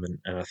this moment,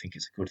 and I think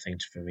it's a good thing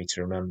for me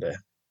to remember.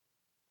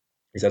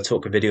 Is I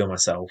took a video of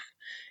myself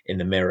in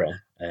the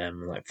mirror,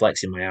 like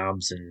flexing my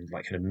abs and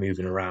like kind of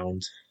moving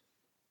around.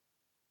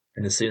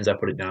 And as soon as I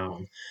put it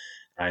down,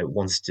 I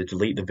wanted to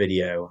delete the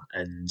video,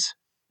 and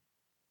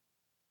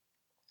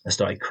I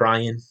started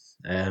crying.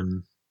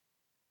 Um,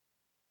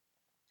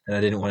 and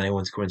I didn't want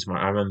anyone to come into my.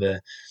 I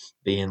remember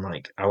being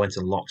like, I went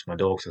and locked my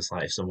door because I was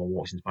like, if someone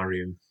walks into my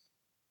room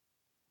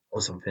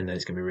or something, then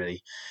it's gonna be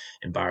really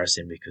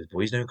embarrassing because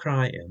boys don't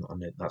cry, and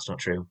that's not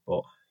true.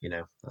 But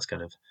that's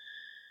kind of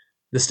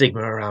the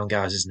stigma around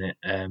guys, isn't it?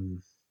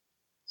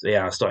 So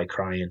yeah, I started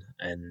crying,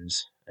 and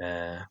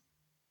because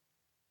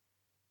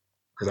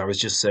I was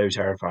just so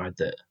terrified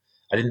that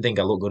I didn't think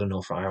I looked good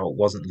enough. I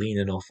wasn't lean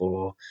enough,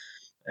 or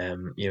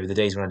the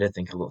days when I did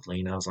think I looked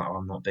lean, I was like, oh,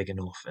 I'm not big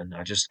enough, and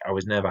I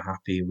was never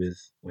happy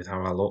with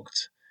how I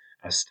looked.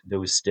 There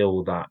was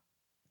still that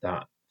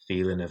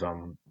feeling of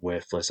I'm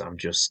worthless.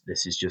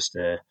 This is just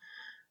a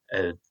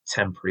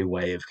temporary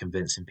way of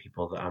convincing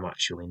people that I'm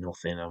actually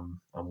nothing.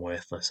 I'm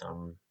worthless.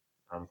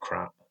 I'm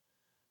crap.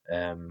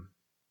 Um,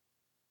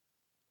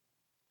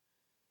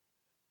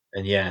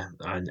 and yeah,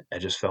 I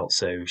just felt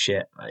so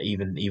shit.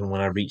 Even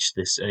when I reached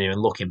this,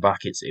 and looking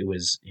back, it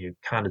was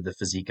kind of the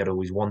physique I'd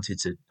always wanted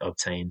to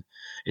obtain.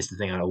 It's the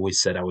thing I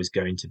always said I was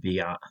going to be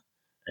at,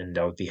 and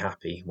I would be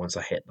happy once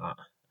I hit that.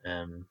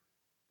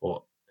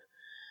 But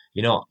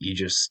you're not.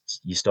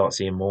 You start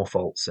seeing more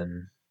faults,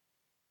 and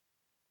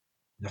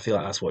I feel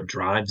like that's what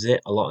drives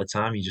it. A lot of the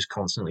time, you're just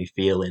constantly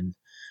feeling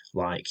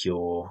like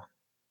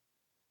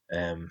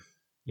um,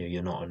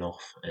 you're not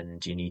enough,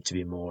 and you need to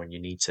be more, and you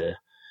need to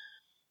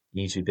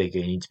be bigger,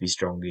 you need to be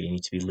stronger, you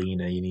need to be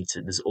leaner,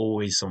 there's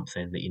always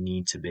something that you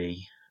need to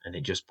be, and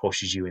it just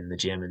pushes you in the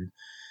gym. And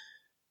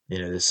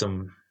there's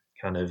some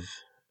kind of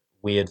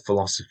weird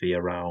philosophy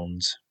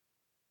around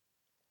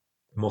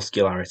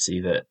muscularity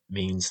that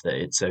means that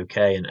it's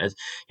okay. And as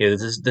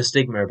there's the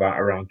stigma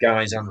around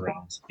guys and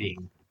around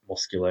being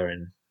muscular,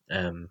 and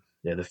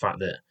the fact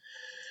that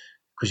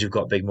because you've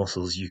got big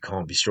muscles, you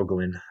can't be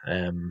struggling.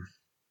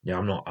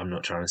 I'm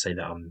not trying to say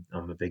that I'm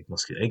a big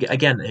muscular.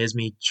 Again, here's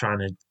me trying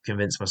to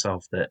convince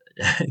myself that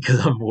because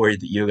I'm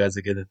worried that you guys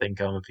are going to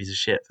think I'm a piece of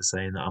shit for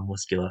saying that I'm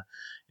muscular.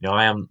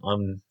 I'm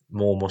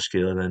more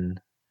muscular than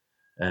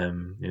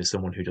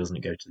someone who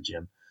doesn't go to the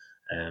gym.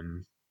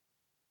 Um,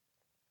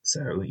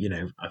 so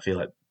I feel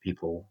like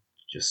people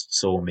just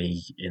saw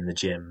me in the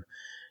gym.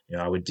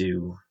 I would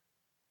do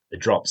the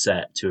drop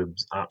set to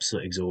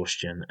absolute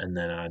exhaustion, and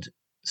then I'd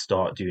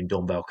start doing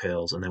dumbbell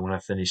curls, and then when I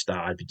finished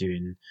that, I'd be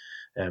doing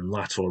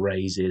lateral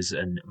raises,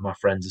 and my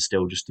friends are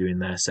still just doing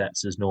their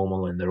sets as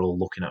normal, and they're all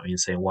looking at me and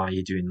saying, "Why are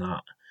you doing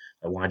that?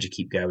 Like, why'd you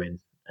keep going?"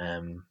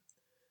 And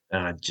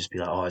I'd just be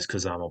like, "Oh, it's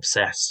because I'm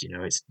obsessed."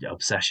 It's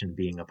obsession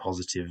being a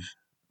positive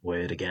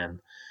word again.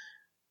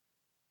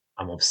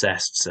 I'm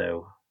obsessed,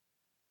 so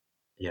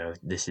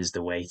this is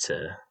the way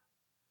to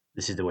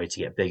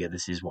get bigger.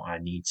 This is what I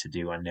need to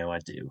do. I know I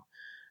do.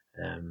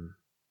 Um,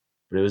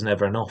 but it was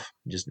never enough.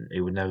 Just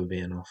it would never be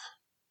enough.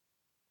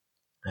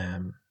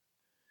 Um,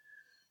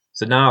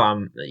 so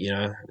now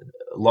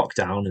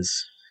lockdown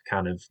has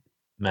kind of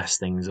messed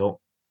things up.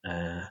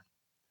 Uh,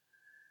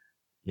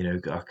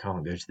 I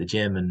can't go to the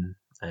gym, and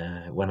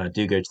when I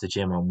do go to the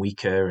gym, I'm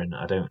weaker, and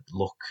I don't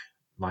look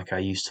like I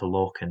used to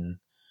look, and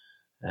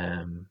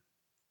um,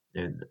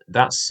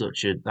 that's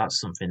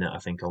something that I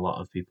think a lot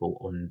of people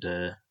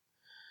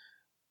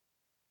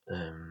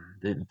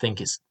they think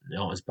it's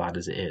not as bad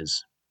as it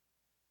is,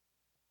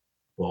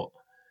 but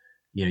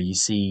you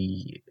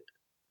see,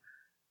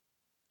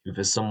 if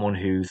there's someone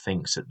who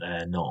thinks that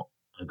they're not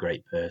a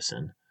great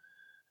person,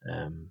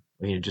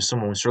 just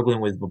someone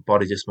struggling with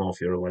body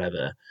dysmorphia or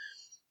whatever,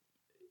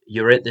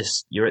 you're at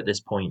this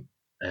point,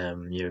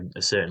 you're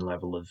a certain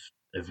level of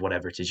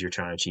whatever it is you're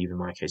trying to achieve. In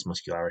my case,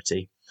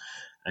 muscularity,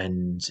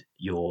 and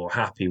you're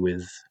happy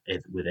with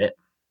it.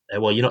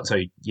 Well, you're not.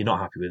 Sorry, you're not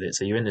happy with it.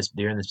 So you're in this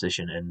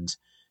position, and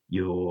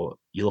you're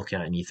looking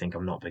at it and you think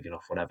I'm not big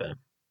enough, whatever,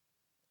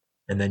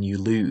 and then you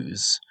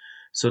lose.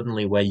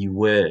 Suddenly, where you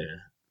were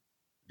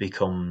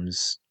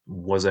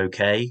was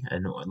okay,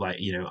 and like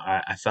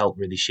I felt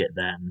really shit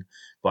then,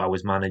 but I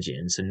was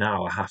managing. So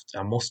now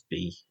I must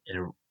be in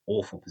an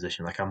awful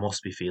position. Like I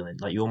must be feeling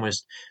like, you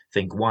almost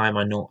think, why am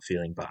I not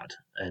feeling bad?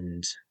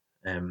 And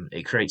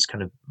it creates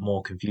kind of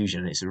more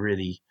confusion. It's a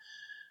really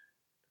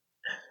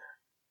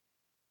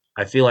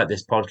I feel like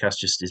this podcast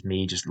just is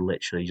me just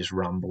literally just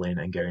rambling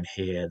and going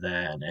here,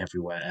 there, and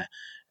everywhere.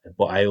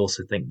 But I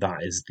also think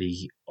that is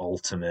the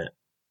ultimate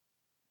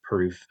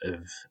proof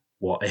of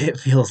what it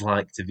feels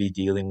like to be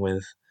dealing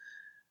with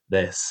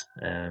this.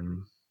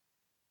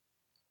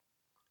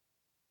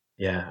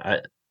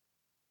 Yeah,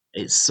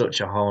 it's such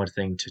a hard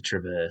thing to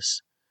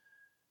traverse.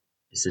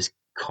 It's this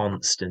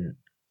constant,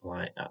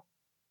 like,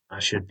 I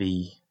should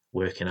be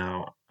working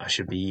out, I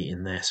should be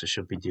eating this, I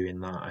should be doing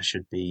that, I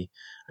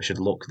should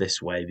look this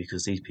way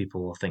because these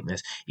people will think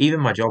this. Even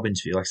my job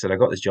interview, like I said, I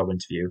got this job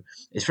interview.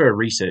 It's for a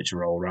researcher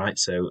role, right?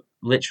 So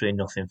literally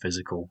nothing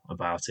physical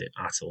about it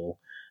at all.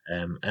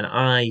 And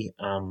I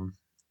am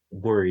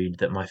worried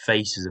that my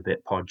face is a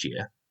bit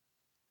podgier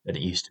than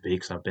it used to be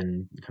because I've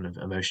been kind of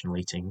emotional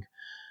eating.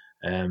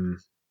 Um,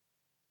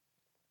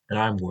 and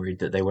I'm worried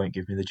that they won't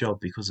give me the job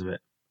because of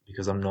it,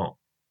 because I'm not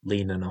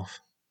lean enough,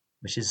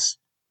 which is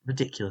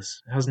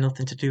ridiculous. It has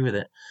nothing to do with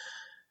it.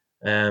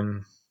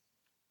 Um,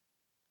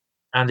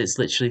 and it's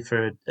literally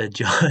for a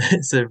job.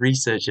 It's a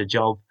researcher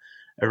job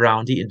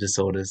around eating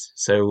disorders.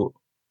 So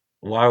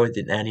why would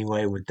in any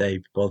way would they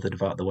be bothered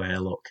about the way I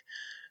look?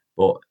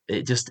 But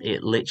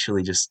it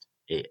literally just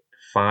it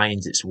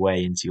finds its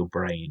way into your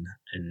brain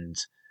and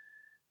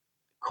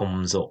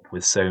comes up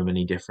with so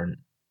many different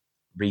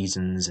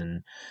reasons,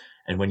 and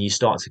when you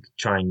start to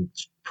try and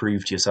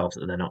prove to yourself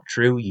that they're not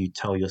true, you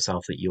tell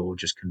yourself that you're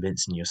just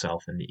convincing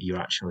yourself and you're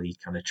actually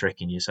kind of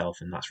tricking yourself,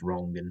 and that's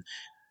wrong. And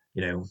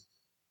you know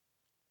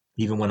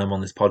even when I'm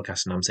on this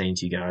podcast and I'm saying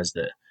to you guys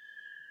that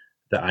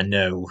I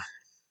know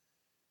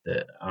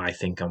that I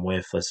think I'm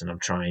worthless and I'm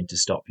trying to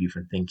stop you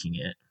from thinking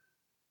it,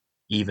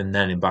 even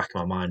then in the back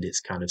of my mind it's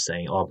kind of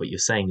saying, oh, but you're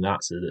saying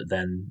that so that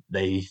then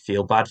they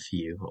feel bad for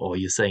you, or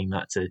you're saying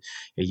that to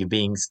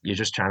you're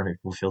just trying to make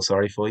people feel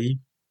sorry for you,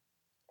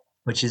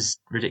 which is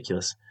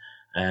ridiculous.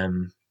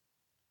 um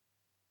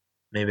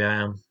Maybe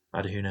I am.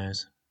 Who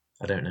knows?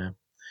 I don't know.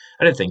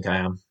 I don't think I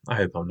am. I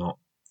hope I'm not.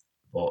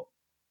 But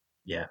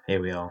yeah,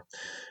 here we are.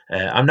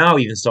 I'm now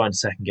even starting to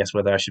second guess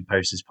whether I should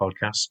post this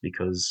podcast,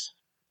 because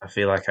I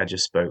feel like I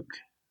just spoke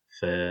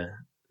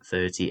for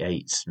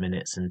 38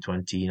 minutes and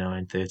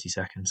 30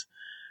 seconds.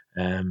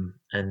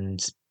 And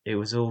it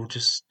was all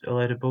just a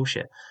load of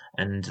bullshit.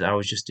 And I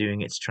was just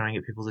doing it to try and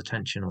get people's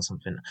attention or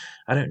something.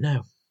 I don't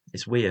know.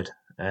 It's weird.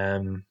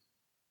 But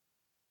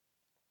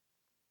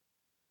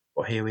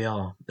here we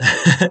are.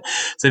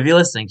 So if you're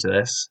listening to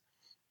this,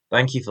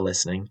 thank you for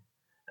listening.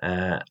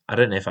 I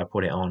don't know if I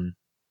put it on.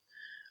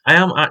 I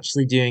am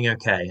actually doing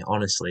okay,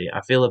 honestly.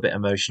 I feel a bit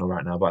emotional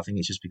right now, but I think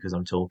it's just because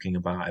I'm talking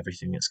about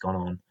everything that's gone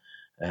on.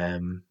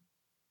 Um,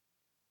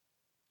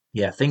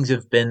 yeah, things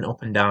have been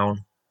up and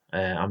down.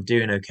 I'm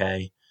doing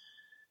okay.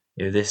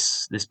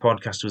 This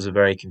podcast was a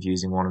very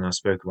confusing one, and I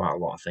spoke about a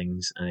lot of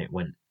things, and it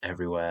went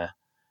everywhere.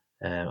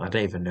 I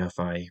don't even know if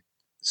I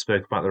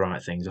spoke about the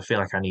right things. I feel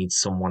like I need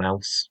someone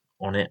else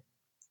on it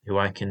who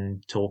I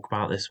can talk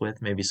about this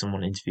with. Maybe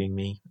someone interviewing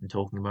me and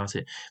talking about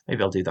it.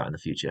 Maybe I'll do that in the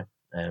future.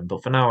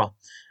 But for now,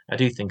 I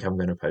do think I'm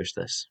going to post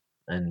this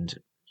and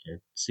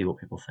see what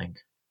people think.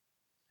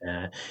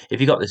 Uh, if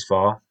you got this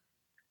far,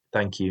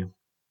 thank you.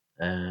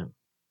 Uh,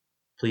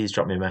 Please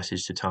drop me a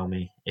message to tell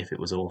me if it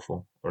was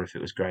awful or if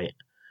it was great.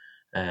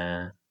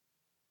 I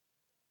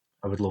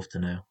would love to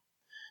know,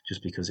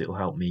 just because it will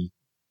help me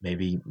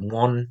maybe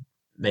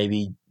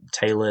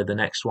tailor the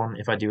next one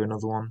if I do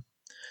another one.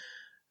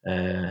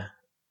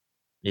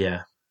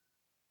 Yeah.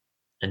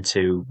 And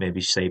two,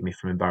 maybe save me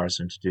from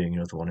embarrassment to doing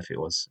another one if it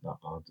was that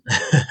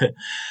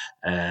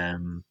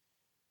bad.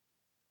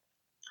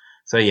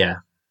 So yeah,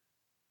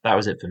 that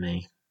was it for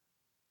me.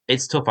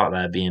 It's tough out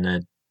there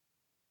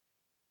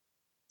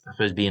I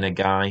suppose being a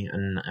guy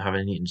and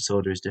having an eating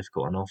disorder is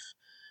difficult enough.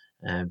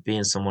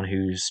 Being someone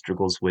who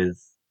struggles with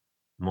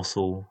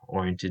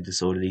muscle-oriented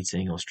disordered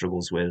eating or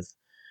struggles with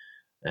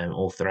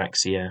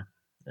orthorexia,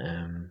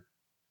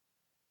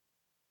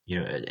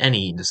 any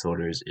eating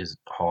disorder is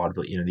hard,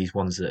 but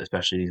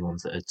especially these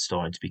ones that are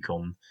starting to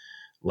become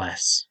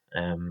less,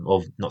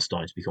 or not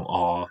starting to become,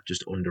 are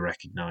just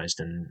under-recognized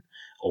and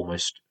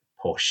almost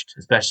pushed,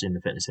 especially in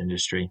the fitness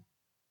industry.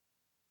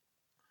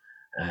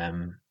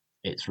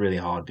 It's really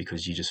hard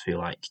because you just feel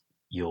like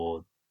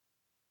you're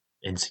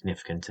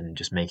insignificant and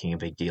just making a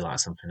big deal out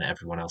of something that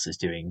everyone else is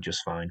doing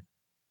just fine.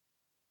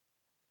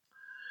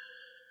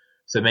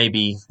 So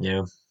maybe,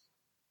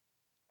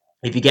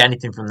 if you get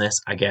anything from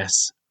this, I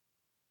guess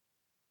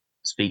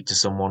speak to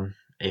someone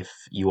if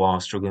you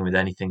are struggling with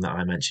anything that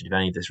I mentioned, if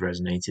any of this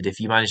resonated. If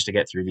you managed to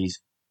get through these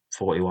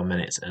 41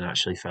 minutes and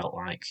actually felt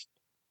like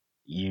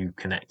you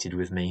connected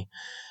with me,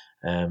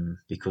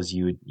 because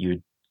you were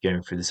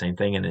going through the same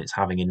thing and it's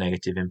having a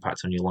negative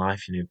impact on your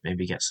life,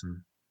 maybe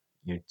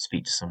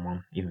speak to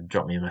someone, even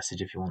drop me a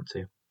message if you want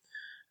to.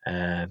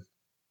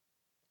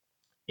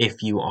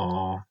 If you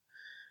are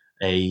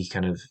a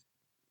kind of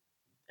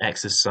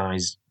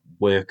exercise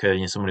worker,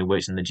 someone who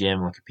works in the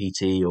gym, like a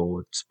PT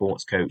or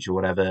sports coach or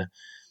whatever,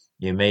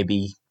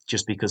 maybe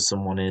just because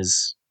someone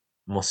is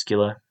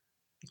muscular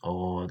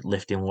or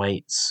lifting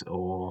weights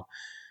or,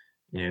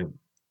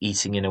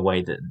 eating in a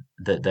way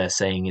that they're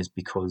saying is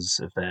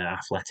because of their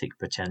athletic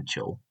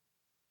potential,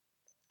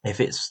 if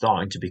it's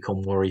starting to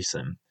become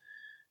worrisome,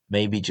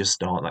 maybe just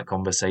start that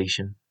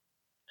conversation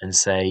and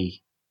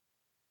say,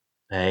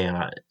 hey,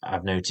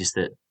 I've noticed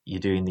that you're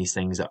doing these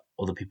things that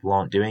other people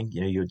aren't doing.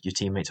 Your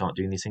teammates aren't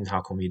doing these things. How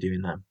come you're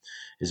doing them?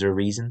 Is there a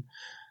reason?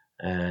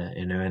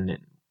 And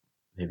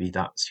maybe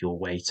that's your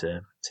way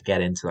to get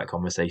into that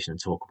conversation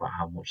and talk about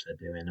how much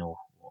they're doing or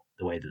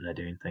the way that they're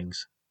doing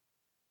things.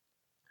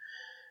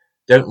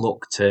 Don't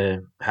look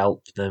to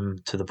help them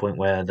to the point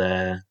where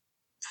they're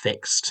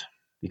fixed,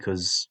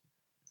 because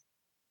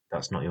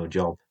that's not your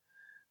job.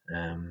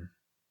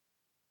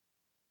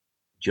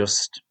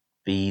 Just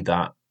be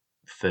that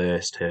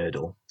first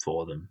hurdle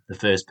for them, the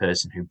first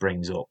person who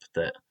brings up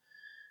that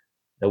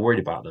they're worried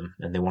about them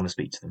and they want to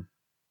speak to them.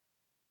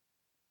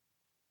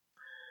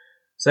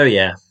 So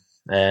yeah,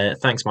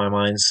 thanks, My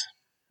Minds.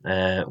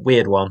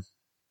 Weird one.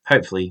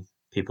 Hopefully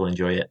people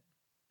enjoy it.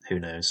 Who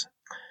knows?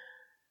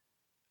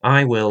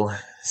 I will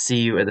see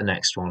you at the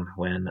next one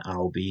when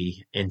I'll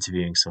be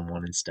interviewing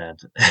someone instead,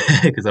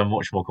 because I'm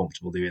much more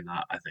comfortable doing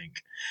that, I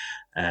think.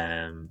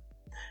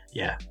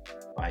 Yeah,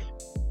 bye.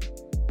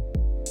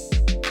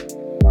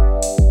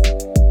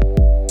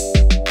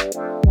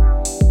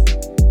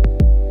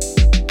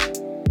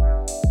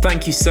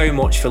 Thank you so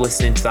much for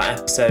listening to that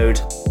episode.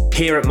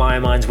 Here at My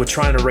Minds, we're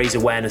trying to raise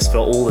awareness for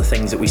all the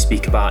things that we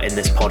speak about in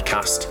this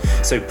podcast.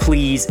 So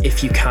please,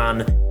 if you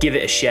can, give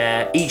it a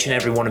share. Each and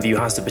every one of you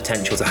has the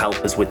potential to help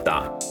us with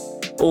that.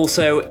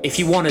 Also, if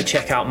you want to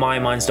check out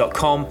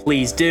myminds.com,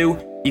 please do.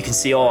 You can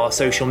see all our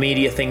social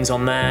media things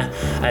on there,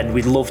 and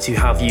we'd love to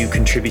have you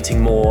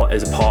contributing more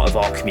as a part of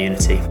our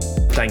community.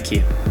 Thank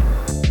you.